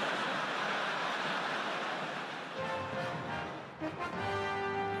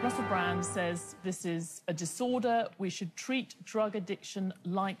 Russell Brand says this is a disorder. We should treat drug addiction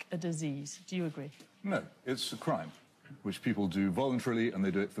like a disease. Do you agree? No, it's a crime, which people do voluntarily and they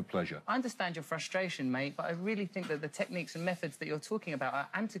do it for pleasure. I understand your frustration, mate, but I really think that the techniques and methods that you're talking about are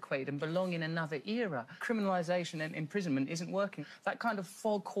antiquated and belong in another era. Criminalisation and imprisonment isn't working. That kind of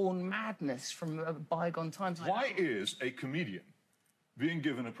foghorn madness from bygone times. Why is a comedian being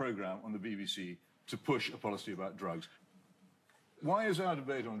given a programme on the BBC to push a policy about drugs? Why is our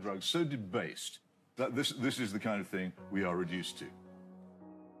debate on drugs so debased that this is the kind of thing we are reduced to?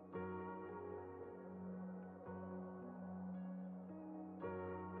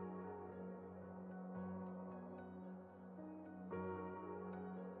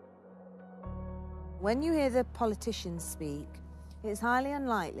 When you hear the politicians speak, it's highly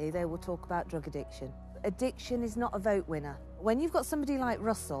unlikely they will talk about drug addiction. Addiction is not a vote winner. When you've got somebody like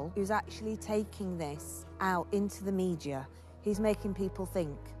Russell who's actually taking this out into the media, he's making people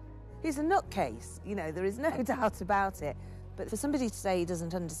think. He's a nutcase, you know, there is no doubt about it. But for somebody to say he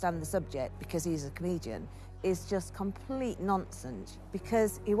doesn't understand the subject because he's a comedian is just complete nonsense,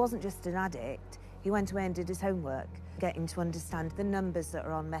 because he wasn't just an addict, he went away and did his homework, getting to understand the numbers that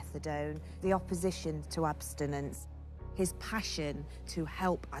are on methadone, the opposition to abstinence. His passion to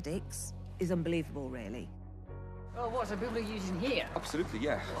help addicts is unbelievable, really. Oh, what, so people are using here? Absolutely,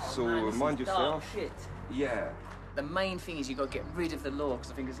 yeah. So Man, this mind is yourself. dark shit. Yeah. The main thing is you've got to get rid of the law,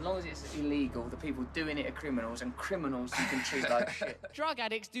 because I think as long as it's illegal, the people doing it are criminals, and criminals you can treat like shit. Drug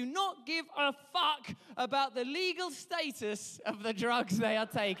addicts do not give a fuck about the legal status of the drugs they are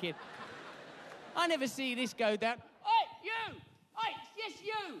taking. I never see this go down. Hey, you! Hey, yes,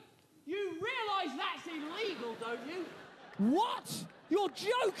 you! You realise that's illegal, don't you? What? You're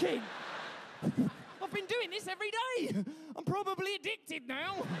joking? I've been doing this every day. I'm probably addicted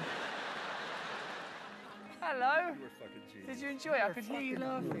now. Hello. Did you enjoy it? I could hear you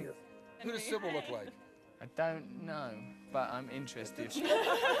laughing. Who does Sybil look like? I don't know, but I'm interested.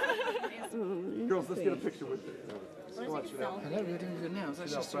 Girls, let's get a picture with you. Hello, you're doing good now.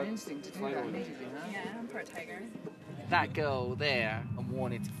 That's just your instinct to do that immediately, huh? Yeah, I'm part tiger. That girl there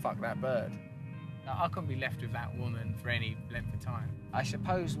wanted to fuck that bird. I couldn't be left with that woman for any length of time. I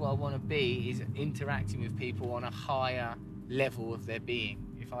suppose what I want to be is interacting with people on a higher level of their being.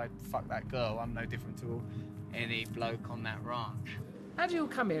 If I fuck that girl, I'm no different to any bloke on that ranch. How do you all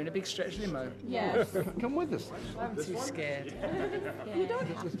come here in a big stretch limo? Yes. Come with us. I'm too scared. Yeah. You don't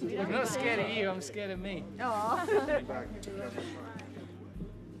have to. I'm not scared of you, I'm scared of me.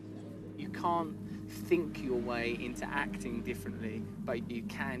 You can't think your way into acting differently, but you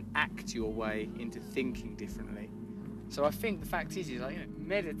can act your way into thinking differently. So I think the fact is like,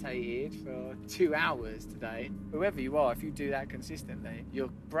 meditated for 2 hours today. Whoever you are, if you do that consistently, your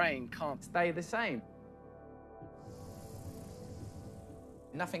brain can't stay the same.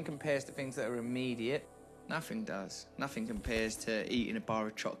 Nothing compares to things that are immediate. Nothing does. Nothing compares to eating a bar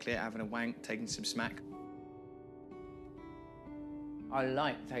of chocolate, having a wank, taking some smack. I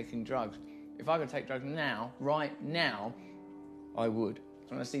like taking drugs. If I could take drugs now, right now, I would.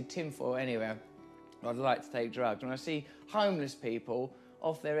 When I see tinfoil anywhere, I'd like to take drugs. When I see homeless people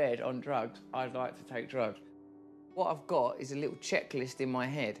off their head on drugs, I'd like to take drugs. What I've got is a little checklist in my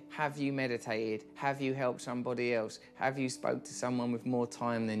head. Have you meditated? Have you helped somebody else? Have you spoke to someone with more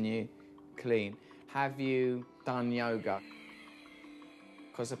time than you? Clean. Have you done yoga?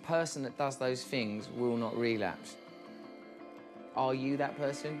 Because a person that does those things will not relapse. Are you that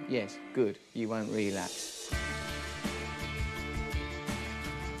person? Yes, good. You won't relapse.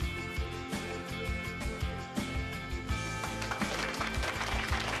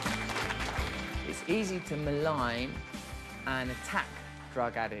 It's easy to malign and attack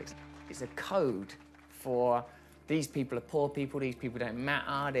drug addicts. It's a code for These people are poor people, these people don't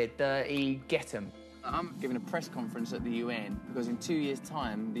matter, they're dirty, get them. I'm giving a press conference at the UN because in 2 years'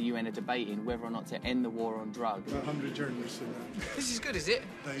 time, the UN are debating whether or not to end the war on drugs. 100 journalists in there. This is good, is it?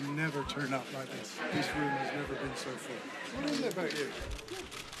 They never turn up like this. This room has never been so full. What is it about you?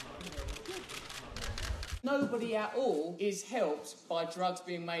 Nobody at all is helped by drugs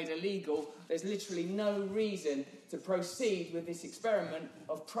being made illegal. There's literally no reason to proceed with this experiment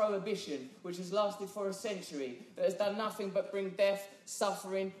of prohibition, which has lasted for a century, that has done nothing but bring death,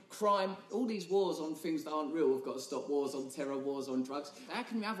 suffering, crime. All these wars on things that aren't real, we've got to stop. Wars on terror, wars on drugs. How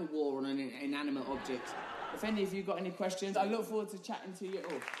can we have a war on an inanimate object? If any of you got any questions, I look forward to chatting to you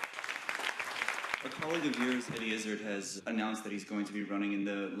all. A colleague of yours, Eddie Izzard, has announced that he's going to be running in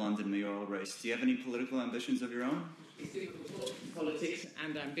the London mayoral race. Do you have any political ambitions of your own? Politics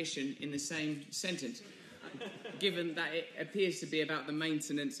and ambition in the same sentence, given that it appears to be about the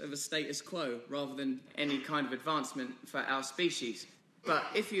maintenance of a status quo rather than any kind of advancement for our species. But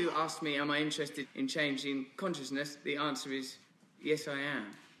if you ask me, am I interested in changing consciousness, the answer is yes, I am.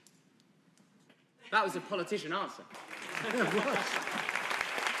 That was a politician answer.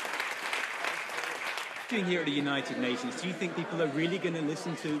 Doing here at the United Nations, do you think people are really going to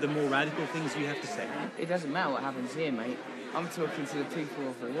listen to the more radical things you have to say? It doesn't matter what happens here, mate. I'm talking to the people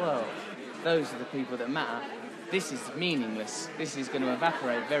of the world. Those are the people that matter. This is meaningless. This is going to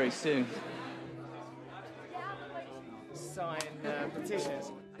evaporate very soon. Sign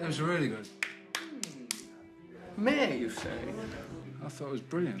petitions. It was really good. Mayor, you say? I thought it was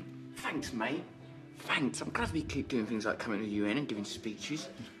brilliant. Thanks, mate. Thanks. I'm glad we keep doing things like coming to the UN and giving speeches.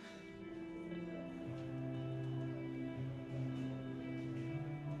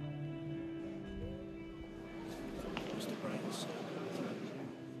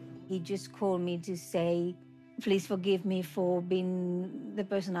 He just called me to say, please forgive me for being the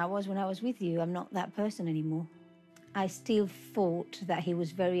person I was when I was with you. I'm not that person anymore. I still thought that he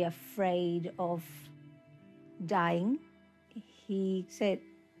was very afraid of dying. He said,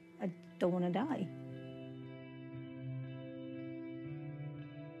 I don't want to die.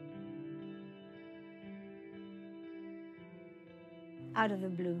 Out of the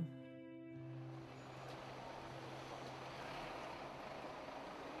blue.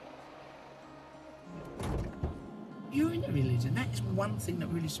 You're in a religion. That's one thing that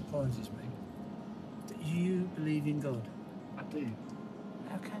really surprises me. That you believe in God. I do.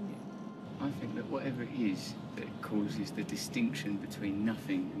 How can you? I think that whatever it is that causes the distinction between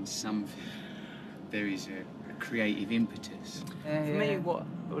nothing and something, there is a creative impetus. For me,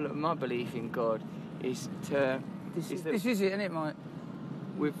 look, my belief in God is to... This is it, isn't it, Mike?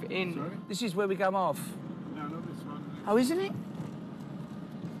 Within... Sorry? This is where we come off. No, not this one. Oh, isn't it?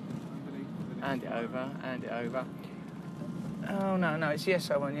 Hand it over, hand it over. Oh, no, it's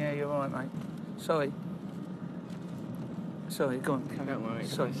yes, I want. Yeah, you're right, mate. Sorry. Sorry, go on. Don't worry,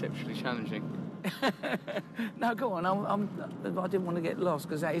 it's conceptually challenging. No, go on. I didn't want to get lost,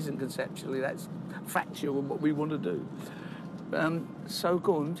 because that isn't conceptually, that's factual and what we want to do. So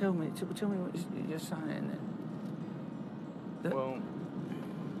go on, tell me what you're saying then. Well...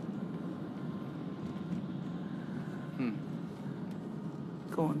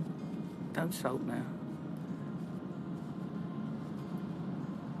 Go on. Don't sulk now.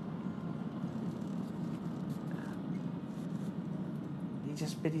 He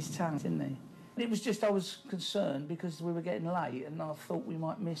just bit his tongue, didn't he? It was just I was concerned because we were getting late and I thought we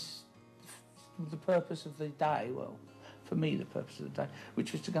might miss the purpose of the day, well, for me the purpose of the day,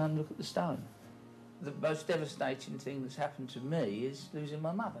 which was to go and look at the stone. The most devastating thing that's happened to me is losing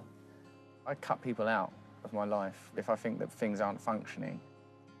my mother. I cut people out of my life if I think that things aren't functioning.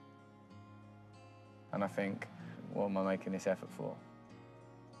 And I think, what am I making this effort for?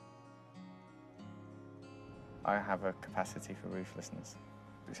 I have a capacity for ruthlessness.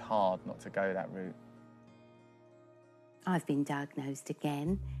 It's hard not to go that route. I've been diagnosed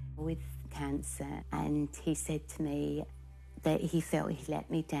again with cancer, and he said to me that he felt he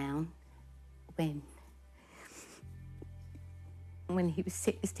let me down when he was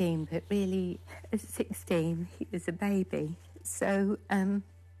 16, but really at 16 he was a baby. So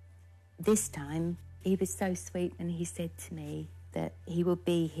this time he was so sweet and he said to me that he will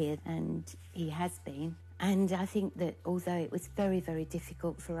be here, and he has been. And I think that although it was very, very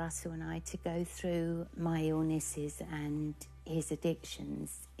difficult for Russell and I to go through my illnesses and his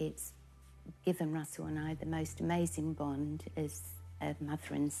addictions, it's given Russell and I the most amazing bond as a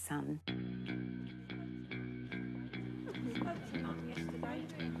mother and son.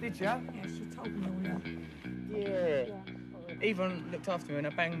 Did you? Yeah, she told me all that. Yeah. Yvonne looked after me and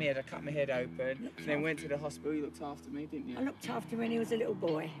I banged my head, I cut my head open, then went to the hospital. You looked after me, didn't you? I looked after him when he was a little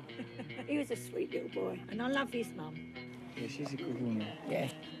boy. He was a sweet little boy, and I love his mum. Yeah, she's a good woman. Yeah.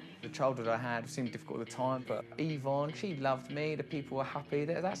 The childhood I had seemed difficult at the time, but Yvonne, she loved me, the people were happy.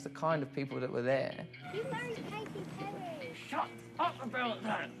 That's the kind of people that were there. You married Katy Perry. Shut up about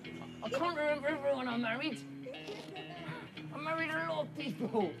that. I can't remember everyone I married. I married a lot of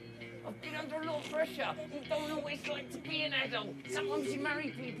people. I've been under a lot of pressure. You don't know what it's like to be an adult. Sometimes you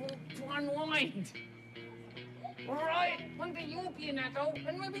marry people to unwind. All right? One day you'll be an adult,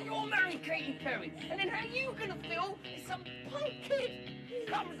 and maybe you'll marry Katy Perry. And then how you gonna feel if some punk kid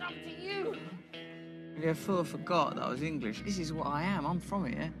comes up to you? Yeah, I thought I forgot that I was English. This is what I am. I'm from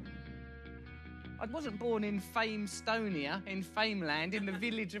here. I wasn't born in Famestonia, in Fameland, in the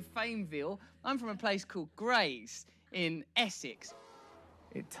village of Fameville. I'm from a place called Grays in Essex.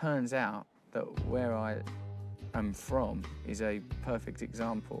 It turns out that where I am from is a perfect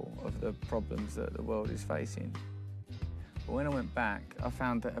example of the problems that the world is facing. But when I went back, I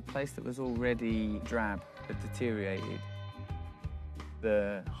found that a place that was already drab had deteriorated.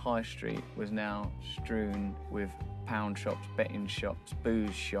 The high street was now strewn with pound shops, betting shops,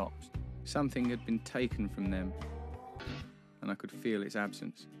 booze shops. Something had been taken from them, and I could feel its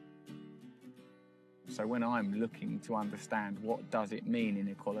absence. So when I'm looking to understand what does it mean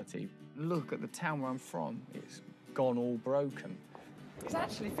inequality, look at the town where I'm from. It's gone all broken. It's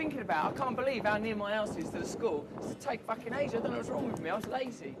actually thinking about, I can't believe how near my house is to the school. It's to take fucking ages. I don't know what's wrong with me. I was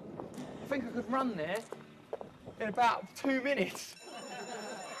lazy. I think I could run there in about 2 minutes.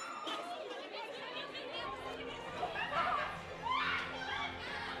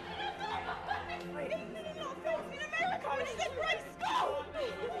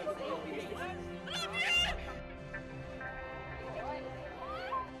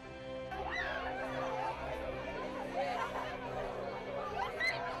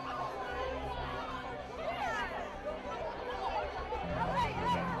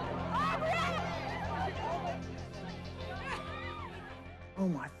 Oh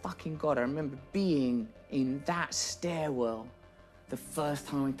my fucking God, I remember being in that stairwell the first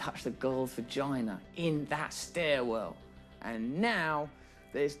time I touched a girl's vagina, in that stairwell. And now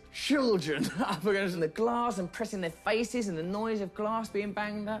there's children up against the glass and pressing their faces and the noise of glass being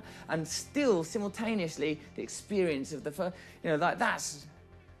banged up, and still simultaneously the experience of the first, you know, like that's,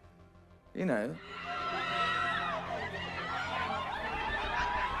 you know.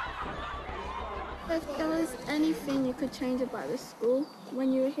 If there was anything you could change about the school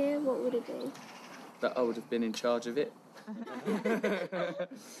when you were here, what would it be? That I would have been in charge of it.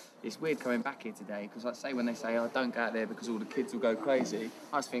 It's weird coming back here today, because like say when they say, oh, don't go out there because all the kids will go crazy,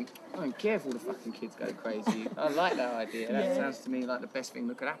 I just think, I don't care if all the fucking kids go crazy. I like that idea. That sounds to me like the best thing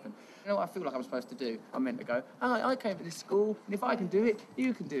that could happen. You know what I feel like I'm supposed to do? I'm meant to go, oh, I came to this school, and if I can do it,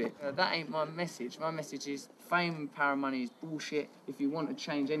 you can do it. That ain't my message. My message is fame and power and money is bullshit. If you want to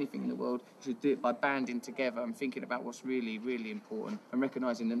change anything in the world, you should do it by banding together and thinking about what's really, really important and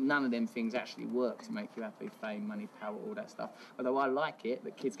recognising that none of them things actually work to make you happy. Fame, money, power, all that stuff. Although I like it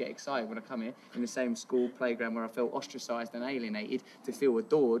that kids get excited when I come here in the same school playground where I felt ostracised and alienated. To feel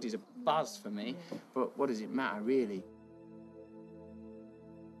adored is a buzz for me. But what does it matter, really?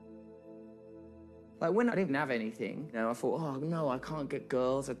 Like, when I didn't have anything, you know, I thought, oh, no, I can't get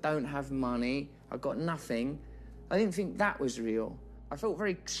girls, I don't have money, I've got nothing. I didn't think that was real. I felt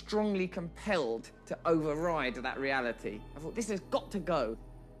very strongly compelled to override that reality. I thought, this has got to go.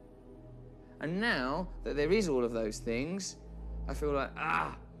 And now that there is all of those things, I feel like,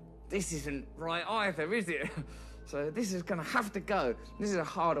 this isn't right either, is it? So this is gonna have to go. This is a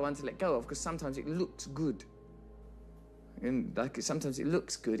harder one to let go of, because sometimes it looks good. And like, sometimes it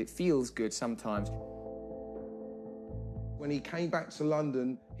looks good, it feels good sometimes. When he came back to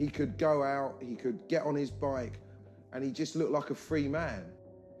London, he could go out, he could get on his bike, and he just looked like a free man.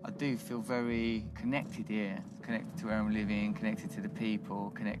 I do feel very connected here, connected to where I'm living, connected to the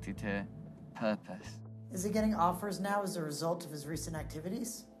people, connected to purpose. Is he getting offers now as a result of his recent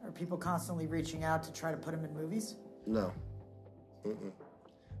activities? Are people constantly reaching out to try to put him in movies? No.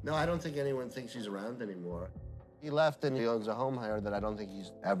 No, I don't think anyone thinks he's around anymore. He left and he owns a home here that I don't think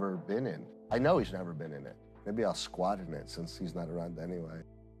he's ever been in. I know he's never been in it. Maybe I'll squat in it since he's not around anyway.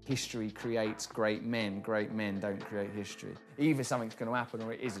 History creates great men don't create history. Either something's going to happen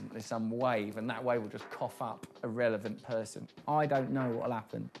or it isn't. There's some wave, and that wave will just cough up a relevant person. I don't know what will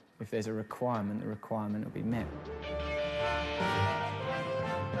happen. If there's a requirement, the requirement will be met.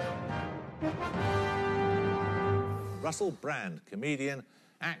 Russell Brand, comedian,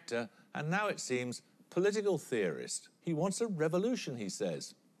 actor, and now it seems political theorist. He wants a revolution, he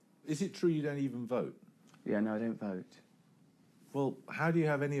says. Is it true you don't even vote? Yeah, no, I don't vote. Well, how do you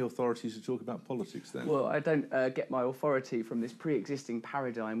have any authority to talk about politics then? Well, I don't get my authority from this pre-existing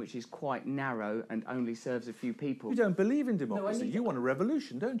paradigm, which is quite narrow and only serves a few people. You don't believe in democracy. You want a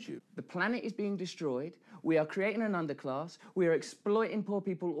revolution, don't you? The planet is being destroyed. We are creating an underclass. We are exploiting poor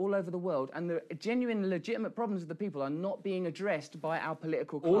people all over the world. And the genuine, legitimate problems of the people are not being addressed by our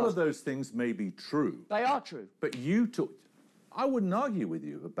political class. All of those things may be true. They are true. But you took... I wouldn't argue with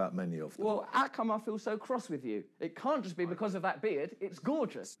you about many of them. Well, how come I feel so cross with you? It can't just be because of that beard. It's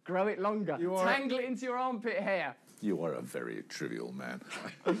gorgeous. Grow it longer. Tangle it into your armpit hair. You are a very trivial man.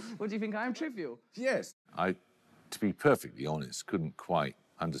 What do you think? I am trivial? Yes. I, to be perfectly honest, couldn't quite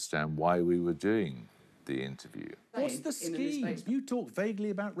understand why we were doing the interview. What's the scheme? You talk vaguely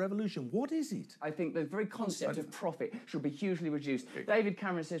about revolution. What is it? I think the very concept of profit should be hugely reduced. David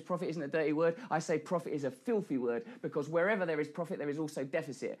Cameron says profit isn't a dirty word. I say profit is a filthy word because wherever there is profit, there is also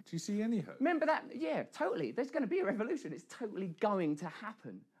deficit. Do you see any hope? Remember that? Yeah, totally. There's going to be a revolution. It's totally going to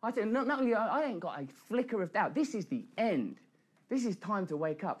happen. I think not only I ain't got a flicker of doubt. This is the end. This is time to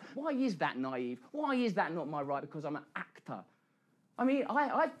wake up. Why is that naive? Why is that not my right? Because I'm an actor. I mean,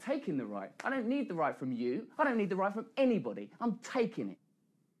 I've taken the right. I don't need the right from you. I don't need the right from anybody. I'm taking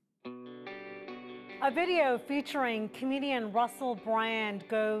it. A video featuring comedian Russell Brand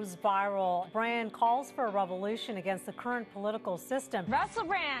goes viral. Brand calls for a revolution against the current political system. Russell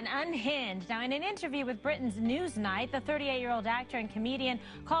Brand unhinged. Now, in an interview with Britain's Newsnight, the 38-year-old actor and comedian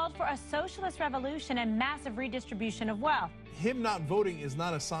called for a socialist revolution and massive redistribution of wealth. Him not voting is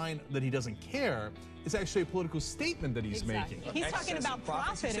not a sign that he doesn't care. It's actually a political statement that he's making. He's talking about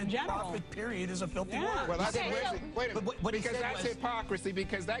profit in general. Profit, period, is a filthy word. Well, that's because that's hypocrisy,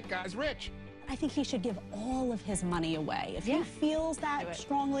 because that guy's rich. I think he should give all of his money away. If he feels that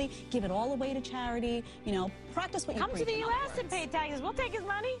strongly, give it all away to charity. You know, practice what you preach. Come to the U.S. and pay taxes. We'll take his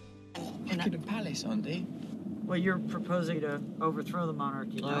money. Buckingham Palace, Andy. Well, you're proposing to overthrow the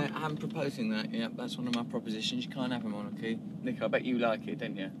monarchy, no? I am proposing that, yeah. That's one of my propositions. You can't have a monarchy. Nick, I bet you like it,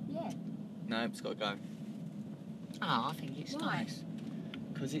 don't you? Yeah. No, it's got to go. Oh, I think it's nice.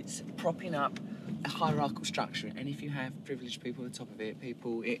 Because it's propping up a hierarchical structure, and if you have privileged people at the top of it,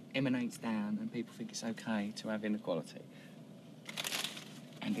 it emanates down, and people think it's okay to have inequality.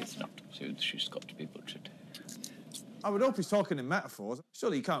 And it's not. So it's just got to be butchered. I would hope he's talking in metaphors.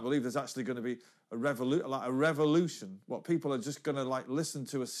 Surely you can't believe there's actually going to be a revolution. What, people are just going to, listen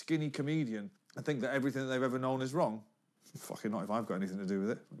to a skinny comedian and think that everything that they've ever known is wrong? Fucking not if I've got anything to do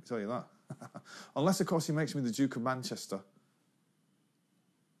with it, let me tell you that. Unless, of course, he makes me the Duke of Manchester.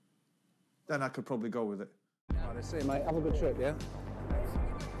 Then I could probably go with it. Right, I see you, mate. Have a good trip, yeah?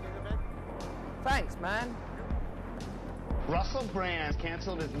 Thanks, man. Russell Brand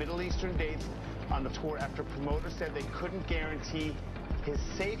cancelled his Middle Eastern dates on the tour after promoters said they couldn't guarantee his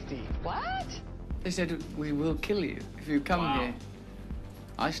safety. What? They said, we will kill you if you come here.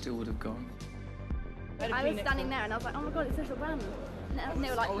 I still would have gone. I was standing there and I was like, oh my God, it's Russell Brand. And they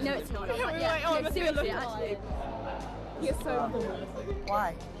were like, no, it's not. And I was like, yeah, no, seriously, actually. You're so cool.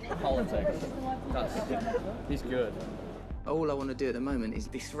 Why? Politics. He's good. All I want to do at the moment is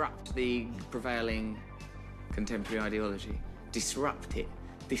disrupt the prevailing contemporary ideology. Disrupt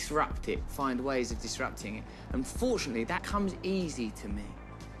it, find ways of disrupting it. Unfortunately, that comes easy to me.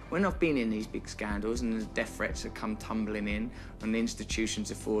 When I've been in these big scandals and the death threats have come tumbling in and the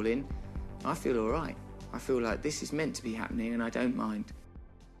institutions are falling, I feel all right. I feel like this is meant to be happening and I don't mind.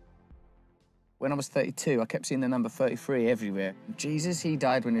 When I was 32, I kept seeing the number 33 everywhere. Jesus, he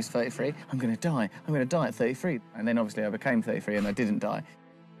died when he was 33. I'm going to die. I'm going to die at 33. And then obviously I became 33 and I didn't die.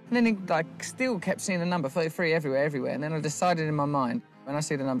 And then I still kept seeing the number 33 everywhere. And then I decided in my mind, when I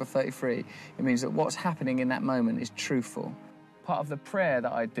see the number 33, it means that what's happening in that moment is truthful. Part of the prayer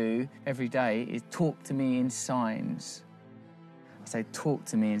that I do every day is talk to me in signs. I say talk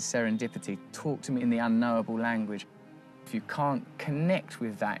to me in serendipity, talk to me in the unknowable language. If you can't connect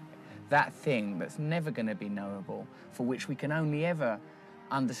with that thing that's never going to be knowable, for which we can only ever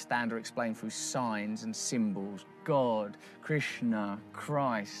understand or explain through signs and symbols, God, Krishna,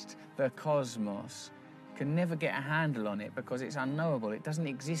 Christ, the cosmos, can never get a handle on it because it's unknowable. It doesn't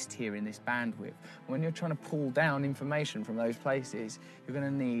exist here in this bandwidth. When you're trying to pull down information from those places, you're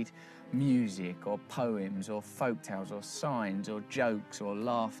going to need music or poems or folktales or signs or jokes or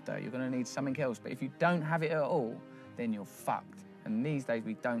laughter. You're going to need something else. But if you don't have it at all, then you're fucked. And these days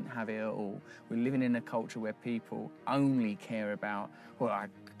we don't have it at all. We're living in a culture where people only care about, well, I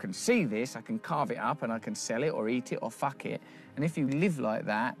can see this, I can carve it up and I can sell it or eat it or fuck it. And if you live like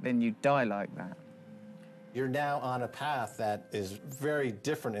that, then you die like that. You're now on a path that is very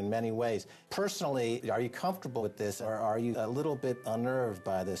different in many ways. Personally, are you comfortable with this, or are you a little bit unnerved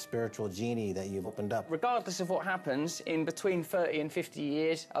by the spiritual genie that you've opened up? Regardless of what happens, in between 30 and 50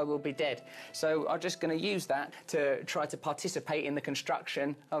 years, I will be dead. So I'm just going to use that to try to participate in the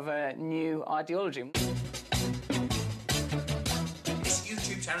construction of a new ideology.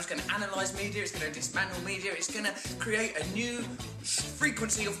 It's going to analyse media, it's going to dismantle media, it's going to create a new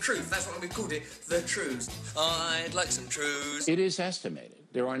frequency of truth. That's what we've called it, the truths. I'd like some truths. It is estimated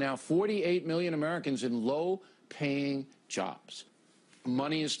there are now 48 million Americans in low-paying jobs.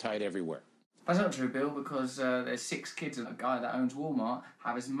 Money is tight everywhere. That's not true, Bill, because there's 6 kids and a guy that owns Walmart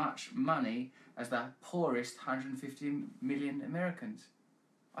have as much money as the poorest 150 million Americans.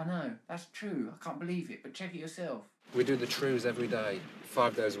 I know, that's true. I can't believe it, but check it yourself. We do the truths every day,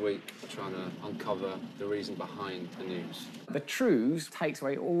 5 days a week, trying to uncover the reason behind the news. The truths takes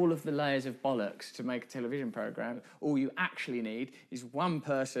away all of the layers of bollocks to make a television programme. All you actually need is one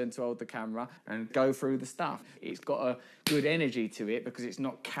person to hold the camera and go through the stuff. It's got a good energy to it because it's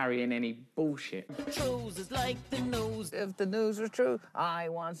not carrying any bullshit. Truths is like the news. If the news was true, I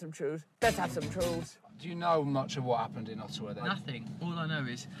want some truths. Let's have some truths. Do you know much of what happened in Ottawa then? Nothing. All I know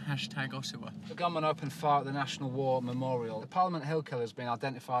is #Ottawa. The gunman opened fire at the National War Memorial. The Parliament Hill killer has been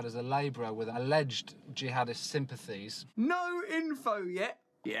identified as a labourer with alleged jihadist sympathies. No info yet.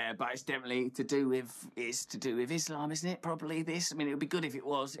 Yeah, but it's definitely to do with Islam, isn't it? Probably this. I mean, it would be good if it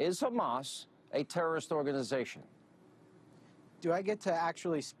was. Is Hamas a terrorist organization? Do I get to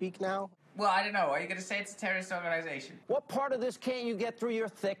actually speak now? Well, I don't know. Are you going to say it's a terrorist organization? What part of this can't you get through your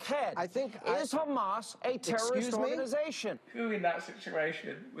thick head? I think... Is Hamas a terrorist organization? Who in that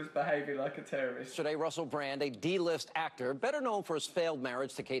situation was behaving like a terrorist? Today, Russell Brand, a D-list actor, better known for his failed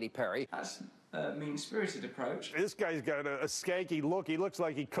marriage to Katy Perry. That's a mean-spirited approach. This guy's got a skanky look. He looks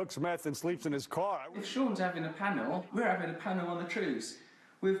like he cooks meth and sleeps in his car. If Sean's having a panel, we're having a panel on the truths.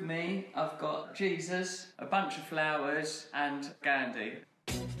 With me, I've got Jesus, a bunch of flowers, and Gandhi.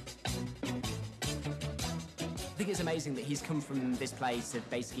 I think it's amazing that he's come from this place of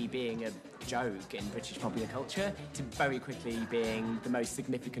basically being a joke in British popular culture to very quickly being the most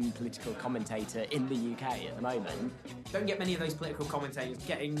significant political commentator in the UK at the moment. Don't get many of those political commentators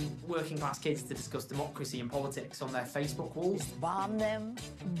getting working class kids to discuss democracy and politics on their Facebook walls. Bomb them,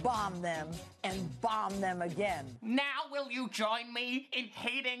 and bomb them again. Now will you join me in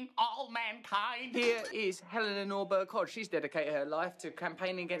hating all mankind? Here is Helena Norberg Hodge. She's dedicated her life to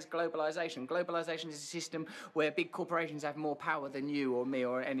campaigning against globalisation. Globalisation is a system where big corporations have more power than you or me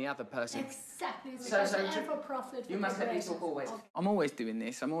or any other person. Exactly. For profit. You must let me talk always. I'm always doing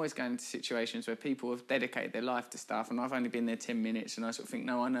this. I'm always going into situations where people have dedicated their life to stuff and I've only been there 10 minutes and I sort of think,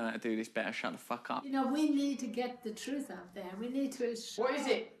 no, I know how to do this better. Shut the fuck up. You know, we need to get the truth out there. We need to show... What is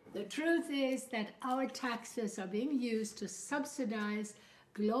it? The truth is that our taxes are being used to subsidise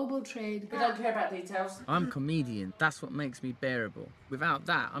global trade. We don't care about details. I'm a comedian. That's what makes me bearable. Without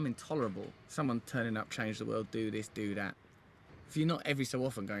that, I'm intolerable. Someone turning up, change the world, do this, do that. If you're not every so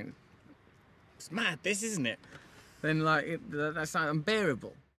often going, it's mad, this, isn't it? Then, that's like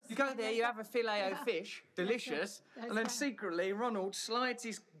unbearable. You go there, you have a filet o fish, delicious, and then secretly Ronald slides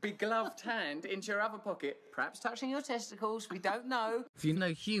his begloved hand into your other pocket, perhaps touching your testicles, we don't know. If you know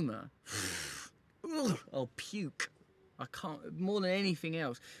humour, I'll puke. I can't, more than anything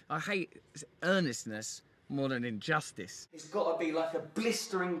else. I hate earnestness more than injustice. It's got to be like a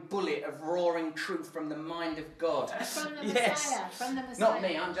blistering bullet of roaring truth from the mind of God. From the yes. Messiah, from the Messiah. Not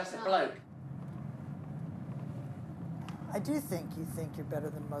me, I'm just a bloke. I do think you think you're better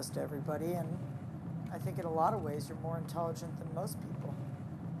than most everybody, and I think in a lot of ways you're more intelligent than most people.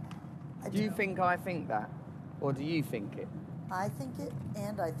 Do you think I think that? Or do you think it? I think it,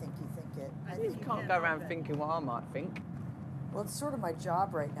 and I think you think it. I think You can't go around thinking what I might think. Well, it's sort of my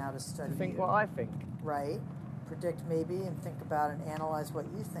job right now to study Think you. what I think. Right. Predict maybe and think about and analyze what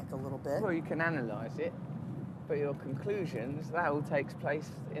you think a little bit. Well, you can analyse it, but your conclusions, that all takes place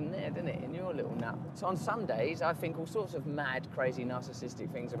in there, doesn't it? In your little nut. So on some days, I think all sorts of mad, crazy,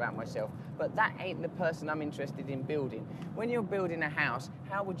 narcissistic things about myself, but that ain't the person I'm interested in building. When you're building a house,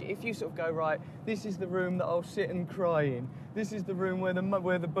 how would you, if you sort of go, right, this is the room that I'll sit and cry in, this is the room where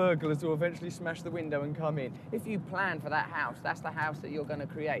the burglars will eventually smash the window and come in. If you plan for that house, that's the house that you're going to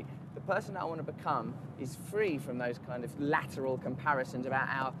create. The person I want to become is free from those kind of lateral comparisons about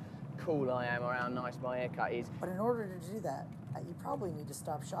how cool I am or how nice my haircut is. But in order to do that, you probably need to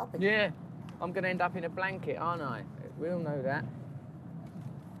stop shopping. Yeah, I'm going to end up in a blanket, aren't I? We all know that.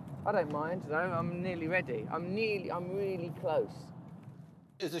 I don't mind, though. I'm nearly ready. I'm really close.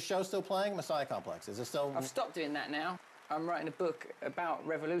 Is the show still playing, Messiah Complex? Is it still... I've stopped doing that now. I'm writing a book about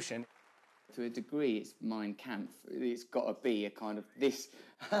revolution. To a degree, it's Mein Kampf. It's got to be a kind of this.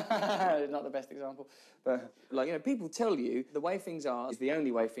 Not the best example, but like, you know, people tell you the way things are is the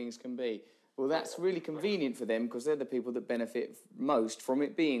only way things can be. Well, that's really convenient for them because they're the people that benefit most from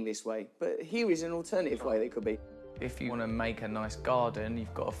it being this way. But here is an alternative way that it could be. If you want to make a nice garden,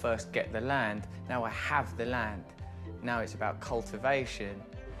 you've got to first get the land. Now I have the land. Now it's about cultivation.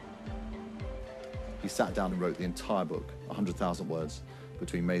 He sat down and wrote the entire book, 100,000 words,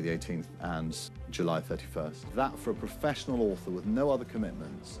 between May the 18th and July 31st. That, for a professional author with no other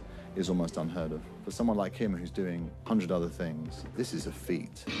commitments, is almost unheard of. For someone like him who's doing 100 other things, this is a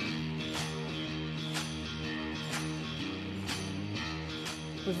feat.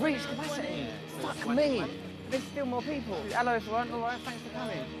 We've reached capacity. Fuck me. There's still more people. Hello, everyone. All right, thanks for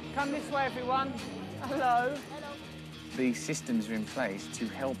coming. Come this way, everyone. Hello. The systems are in place to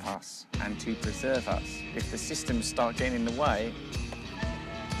help us and to preserve us. If the systems start getting in the way,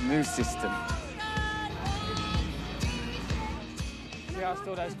 move system. We asked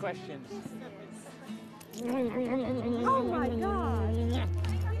all those questions. Oh my God!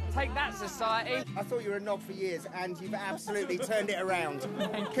 Take that, society. I thought you were a knob for years, and you've absolutely turned it around.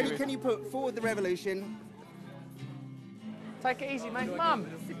 Can you put forward the revolution? Take it easy, mate. Mum,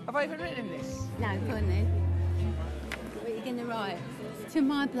 have I even written this? No, go on then. What are you going to write? To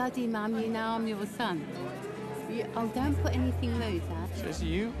my bloody mum, you know I'm your son. Oh, don't put anything rude, Dad. Says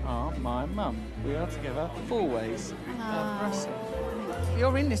you are my mum. We are together always.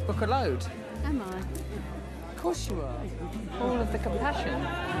 You're in this book a load. Am I? Of course you are. All of the compassion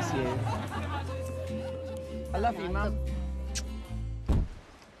is you. I love you, Mum.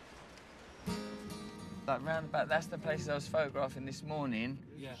 Like round about, that's the places I was photographing this morning.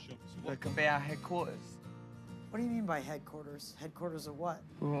 Yeah. That can be our headquarters. What do you mean by headquarters? Headquarters of what?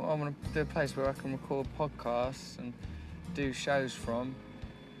 Well, I want to do a place where I can record podcasts and do shows from,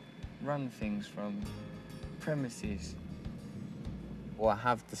 run things from, premises. What I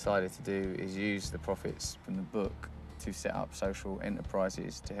have decided to do is use the profits from the book to set up social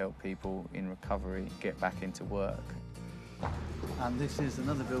enterprises to help people in recovery get back into work. And this is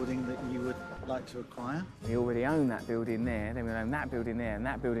another building that you would like to acquire? We already own that building there, then we own that building there and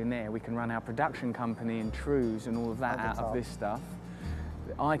that building there. We can run our production company in Trews and all of that out of this stuff.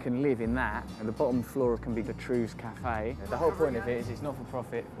 I can live in that, and the bottom floor can be the Trews Cafe. The whole point of it is it's not for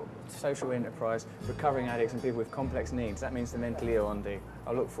profit, social enterprise, recovering addicts and people with complex needs. That means the mentally ill, Andy.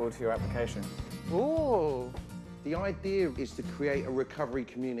 I look forward to your application. Ooh. The idea is to create a recovery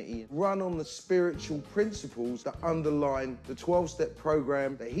community run on the spiritual principles that underline the 12-step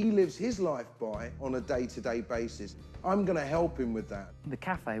program that he lives his life by on a day-to-day basis. I'm going to help him with that. The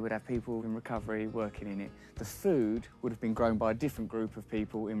cafe would have people in recovery working in it. The food would have been grown by a different group of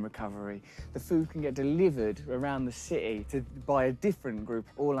people in recovery. The food can get delivered around the city by a different group,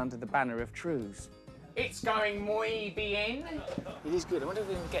 all under the banner of Trews. It's going muy bien. It is good. I wonder if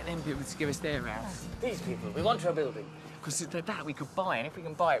we can get them people to give us their house. These people, we want a building. Because that we could buy, and if we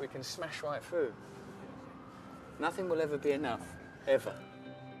can buy it, we can smash right through. Nothing will ever be enough, ever.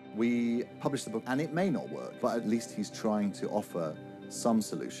 We published the book, and it may not work, but at least he's trying to offer some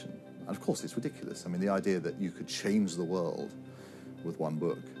solution. And of course, it's ridiculous. I mean, the idea that you could change the world with one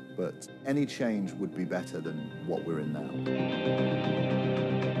book, but any change would be better than what we're in now.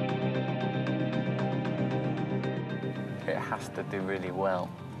 It has to do really well.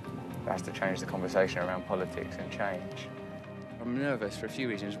 It has to change the conversation around politics and change. I'm nervous for a few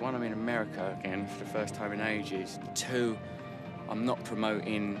reasons. One, I'm in America again for the first time in ages. Two, I'm not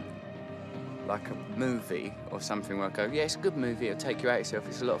promoting like a movie or something where I go, yeah, it's a good movie, it'll take you out yourself,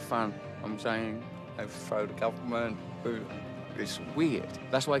 it's a lot of fun. I'm saying, overthrow the government. It's weird.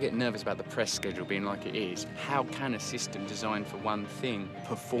 That's why I get nervous about the press schedule being like it is. How can a system designed for one thing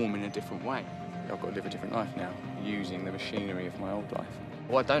perform in a different way? I've got to live a different life now, using the machinery of my old life.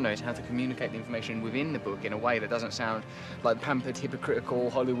 What I don't know is how to communicate the information within the book in a way that doesn't sound like a pampered, hypocritical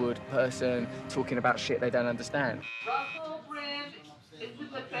Hollywood person talking about shit they don't understand.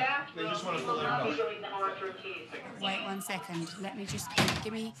 Wait 1 second. Let me just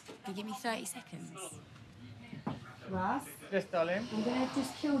give me 30 seconds. Russ? Yes, darling? I'm going to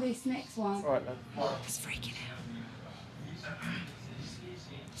just kill this next one. All right, love. He's freaking out.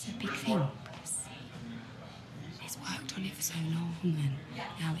 It's a big thing. He's worked on it for so long, and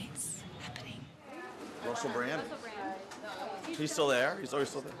now it's happening. Russell Brand? He's still there? He's always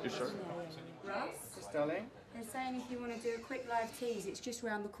still there? You sure? Russ? Yes, darling? They're saying if you want to do a quick live tease, it's just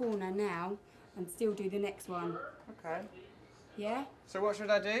round the corner now, and still do the next one. Okay. Yeah? So what should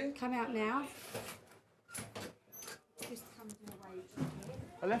I do? Come out now. Just come away.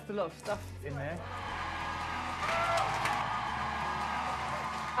 I left a lot of stuff in there.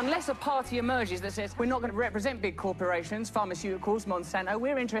 Unless a party emerges that says, we're not going to represent big corporations, pharmaceuticals, Monsanto,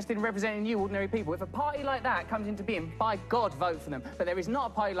 we're interested in representing you, ordinary people. If a party like that comes into being, by God, vote for them. But there is not a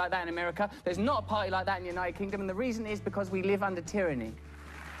party like that in America. There's not a party like that in the United Kingdom, and the reason is because we live under tyranny.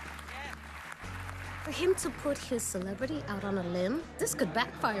 For him to put his celebrity out on a limb, this could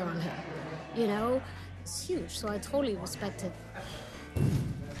backfire on him. You know, it's huge, so I totally respect it.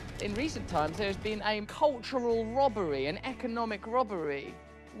 In recent times, there's been a cultural robbery, an economic robbery,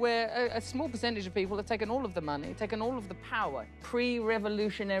 where a small percentage of people have taken all of the money, taken all of the power.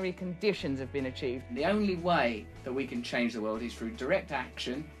 Pre-revolutionary conditions have been achieved. The only way that we can change the world is through direct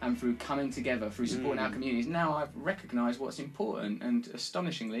action and through coming together, through supporting our communities. Now I've recognised what's important, and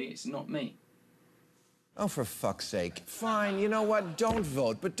astonishingly, it's not me. Oh, for fuck's sake. Fine, you know what? Don't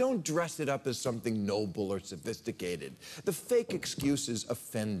vote, but don't dress it up as something noble or sophisticated. The fake excuses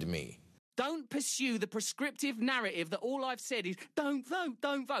offend me. Don't pursue the prescriptive narrative that all I've said is, don't vote,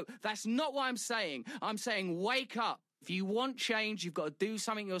 don't vote. That's not what I'm saying. I'm saying, wake up. If you want change, you've got to do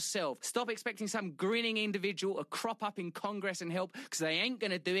something yourself. Stop expecting some grinning individual to crop up in Congress and help, because they ain't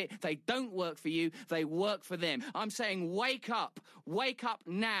going to do it. They don't work for you. They work for them. I'm saying, wake up. Wake up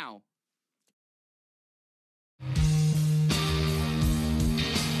now.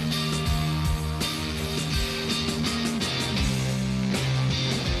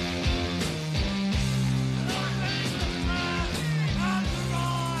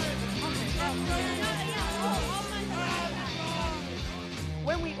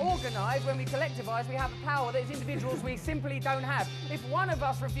 When we organise, when we collectivise, we have a power that as individuals we simply don't have. If one of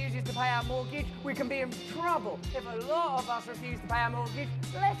us refuses to pay our mortgage, we can be in trouble. If a lot of us refuse to pay our mortgage,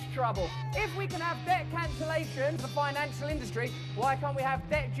 less trouble. If we can have debt cancellation for the financial industry, why can't we have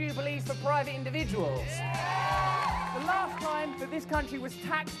debt jubilees for private individuals? The last time that this country was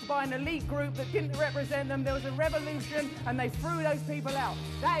taxed by an elite group that didn't represent them, there was a revolution and they threw those people out.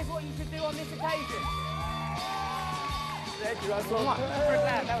 That is what you should do on this occasion. Thank you, that was lovely.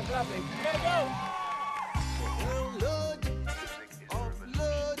 That was lovely.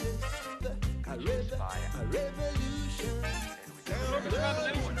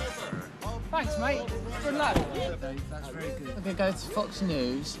 Thanks, mate. Good luck. That's very good. We're going to go to Fox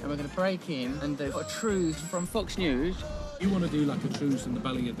News and we're going to break in and do a truth from Fox News. You want to do like a truth in the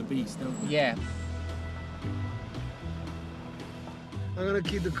belly of the beast, don't you? Yeah. I'm going to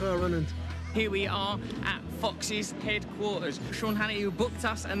keep the car running. Here we are at Fox's headquarters. Sean Hannity, who booked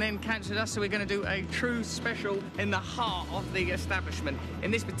us and then cancelled us, so we're going to do a true special in the heart of the establishment.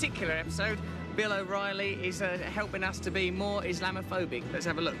 In this particular episode, Bill O'Reilly is helping us to be more Islamophobic. Let's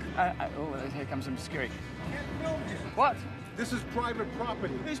have a look. Oh, here comes some security. What? This is private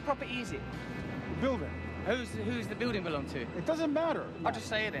property. Whose property is it? The building. Who's the building belong to? It doesn't matter. I'll just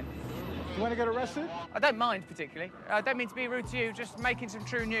say it then. You want to get arrested? I don't mind particularly. I don't mean to be rude to you, just making some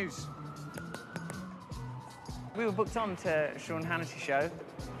true news. We were booked on to Sean Hannity's show.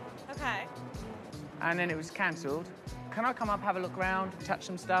 Okay. And then it was cancelled. Can I come up, have a look around, touch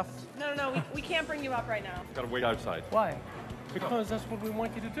some stuff? No, we can't bring you up right now. Gotta wait outside. Why? Because that's what we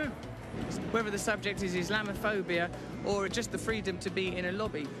want you to do. Whether the subject is Islamophobia or just the freedom to be in a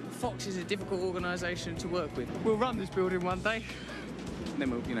lobby, Fox is a difficult organisation to work with. We'll run this building one day, and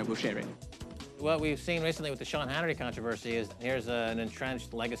then we'll share it. What we've seen recently with the Sean Hannity controversy is here's an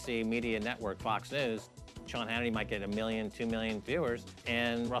entrenched legacy media network, Fox News. Sean Hannity might get 1 million, 2 million viewers,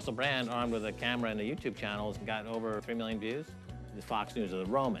 and Russell Brand, armed with a camera and a YouTube channel, has got over 3 million views. The Fox News are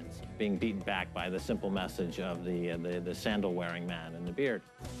the Romans, being beaten back by the simple message of the sandal-wearing man in the beard.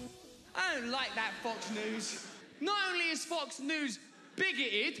 I don't like that Fox News. Not only is Fox News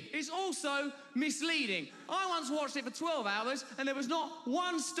bigoted, it's also misleading. I once watched it for 12 hours, and there was not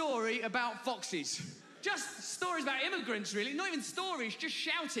one story about foxes. Just stories about immigrants, really. Not even stories, just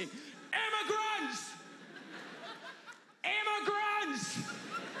shouting, immigrants! Immigrants!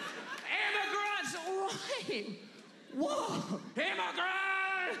 Immigrants! Right! What?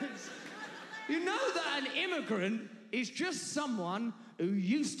 Immigrants! You know that an immigrant is just someone who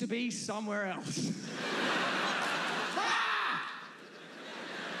used to be somewhere else. Ah!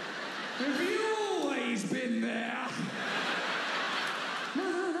 Have you always been there?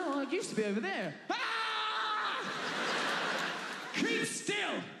 No, I used to be over there. Ah! Keep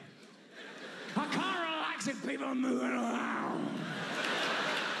still! I can't relax if people are moving around.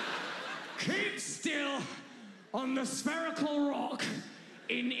 Keep still on the spherical rock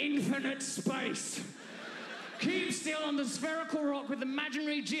in infinite space. Keep still on the spherical rock with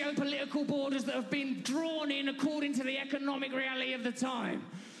imaginary geopolitical borders that have been drawn in according to the economic reality of the time.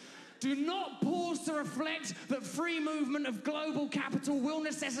 Do not pause to reflect that free movement of global capital will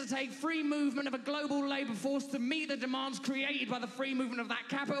necessitate free movement of a global labour force to meet the demands created by the free movement of that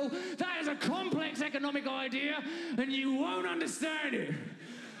capital. That is a complex economic idea, and you won't understand it.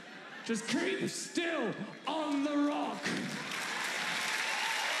 Just keep still on the rock.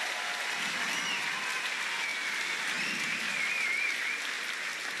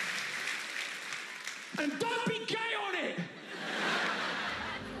 And don't be gay on it!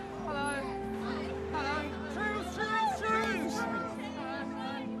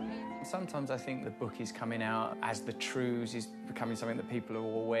 Sometimes I think the book is coming out as the truths is becoming something that people are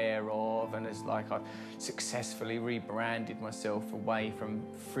aware of, and as like I've successfully rebranded myself away from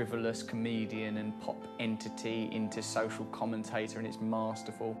frivolous comedian and pop entity into social commentator, and it's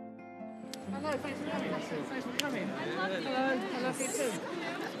masterful. Hello, thanks for coming. Thanks for coming. Hello, I love you too.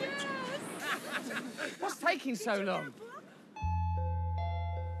 What's taking so long?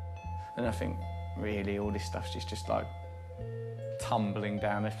 And I think really all this stuff's just like tumbling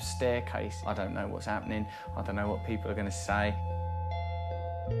down a staircase. I don't know what's happening. I don't know what people are going to say.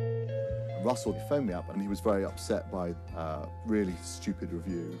 Russell phoned me up and he was very upset by a really stupid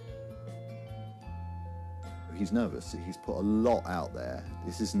review. He's nervous. He's put a lot out there.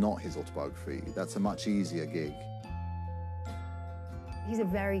 This is not his autobiography. That's a much easier gig. He's a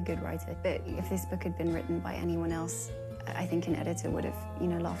very good writer, but if this book had been written by anyone else, I think an editor would have,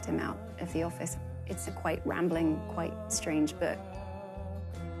 laughed him out of the office. It's a quite rambling, quite strange book.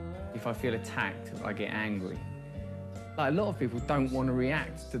 If I feel attacked, I get angry. Like, a lot of people don't want to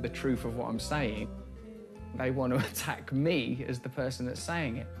react to the truth of what I'm saying. They want to attack me as the person that's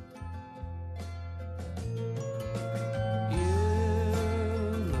saying it.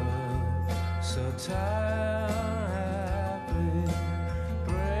 So tired,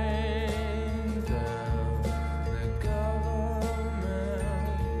 bring down the government.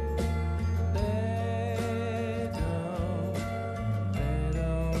 They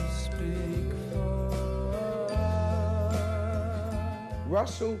don't speak for us.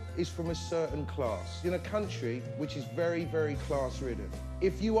 Russell is from a certain class, in a country which is very, very class-ridden.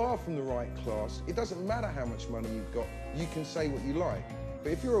 If you are from the right class, it doesn't matter how much money you've got, you can say what you like.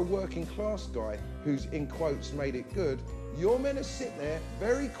 But if you're a working class guy who's, in quotes, made it good, you're meant to sit there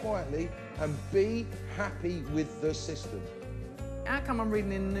very quietly and be happy with the system. How come I'm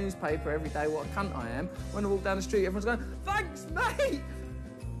reading in the newspaper every day what a cunt I am? When I walk down the street, everyone's going, "Thanks, mate!"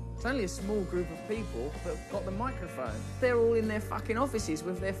 It's only a small group of people that have got the microphone. They're all in their fucking offices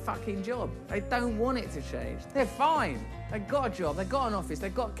with their fucking job. They don't want it to change. They're fine. They've got a job, they've got an office,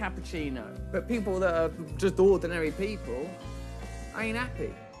 they've got cappuccino. But people that are just ordinary people ain't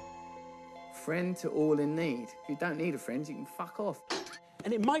happy. Friend to all in need. If you don't need a friend, you can fuck off.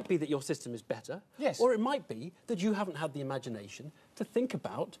 And it might be that your system is better. Yes. Or it might be that you haven't had the imagination to think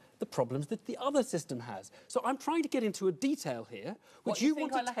about the problems that the other system has. So I'm trying to get into a detail here, which you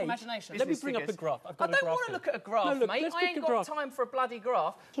want to take. Imagination? Let me bring up a graph. I've got I don't want to look at a graph, No, look, mate. let's I pick ain't a got graph. time for a bloody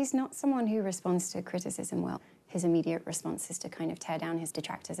graph. He's not someone who responds to criticism well. His immediate response is to kind of tear down his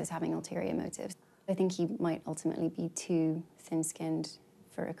detractors as having ulterior motives. I think he might ultimately be too thin-skinned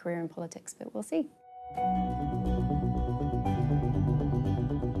for a career in politics, but we'll see.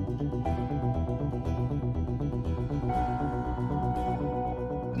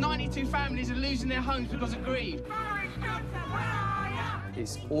 92 families are losing their homes because of greed.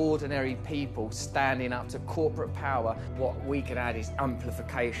 It's ordinary people standing up to corporate power. What we could add is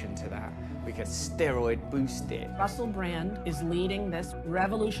amplification to that. We could steroid boost it. Russell Brand is leading this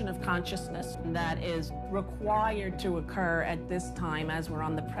revolution of consciousness that is required to occur at this time as we're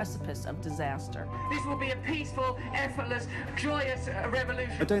on the precipice of disaster. This will be a peaceful, effortless, joyous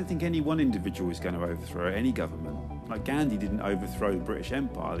revolution. I don't think any one individual is going to overthrow any government. Like Gandhi didn't overthrow the British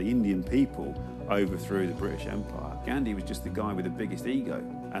Empire, the Indian people overthrew the British Empire. Gandhi was just the guy with the biggest ego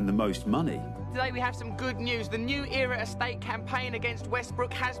and the most money. Today we have some good news. The New Era Estate campaign against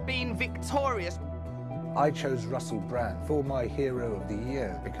Westbrook has been victorious. I chose Russell Brand for my hero of the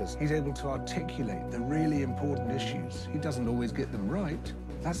year because he's able to articulate the really important issues. He doesn't always get them right.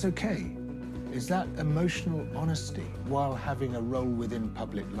 That's okay. Is that emotional honesty while having a role within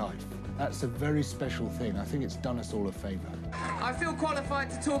public life? That's a very special thing. I think it's done us all a favour. I feel qualified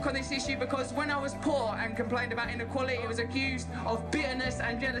to talk on this issue because when I was poor and complained about inequality, I was accused of bitterness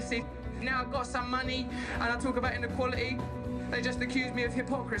and jealousy. Now I've got some money and I talk about inequality, they just accuse me of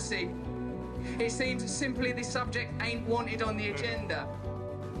hypocrisy. It seems simply this subject ain't wanted on the agenda.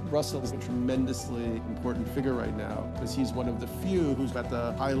 Russell is a tremendously important figure right now because he's one of the few who's at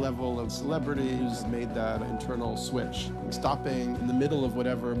the high level of celebrity who's made that internal switch. Stopping in the middle of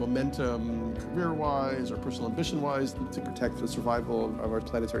whatever momentum, career-wise or personal ambition-wise, to protect the survival of our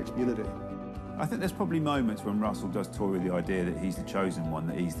planetary community. I think there's probably moments when Russell does toy with the idea that he's the chosen one,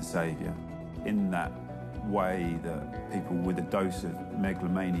 that he's the saviour, in that way that people with a dose of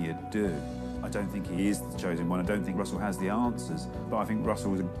megalomania do. I don't think he is the chosen one. I don't think Russell has the answers, but I think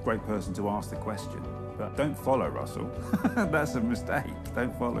Russell is a great person to ask the question. But don't follow Russell. That's a mistake.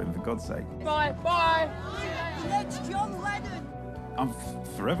 Don't follow him, for God's sake. Bye, bye. Next John Lennon. I'm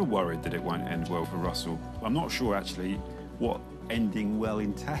forever worried that it won't end well for Russell. I'm not sure, actually, what ending well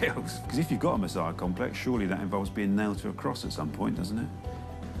entails. Because if you've got a Messiah complex, surely that involves being nailed to a cross at some point, doesn't it?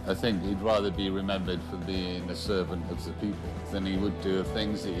 I think he'd rather be remembered for being a servant of the people than he would do of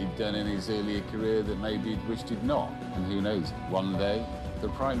things that he'd done in his earlier career that maybe he'd wished he'd not. And who knows, one day, the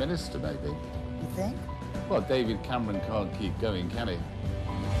Prime Minister, maybe. You think? Well, David Cameron can't keep going, can he?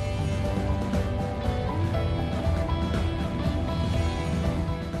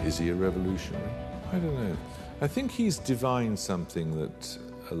 Is he a revolutionary? I don't know. I think he's divined something that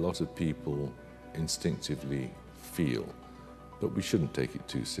a lot of people instinctively feel, but we shouldn't take it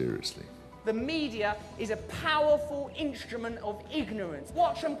too seriously. The media is a powerful instrument of ignorance.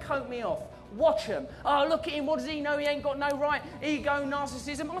 Watch them coat me off. Watch them. Oh, look at him. What does he know? He ain't got no right. Ego,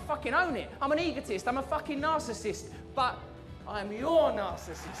 narcissism. I fucking own it. I'm an egotist. I'm a fucking narcissist. But I'm your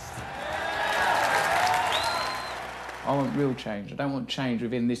narcissist. I want real change. I don't want change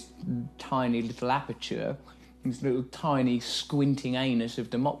within this tiny little aperture, this little tiny squinting anus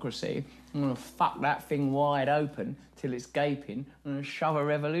of democracy. I'm going to fuck that thing wide open till it's gaping and shove a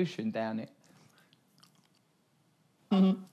revolution down it.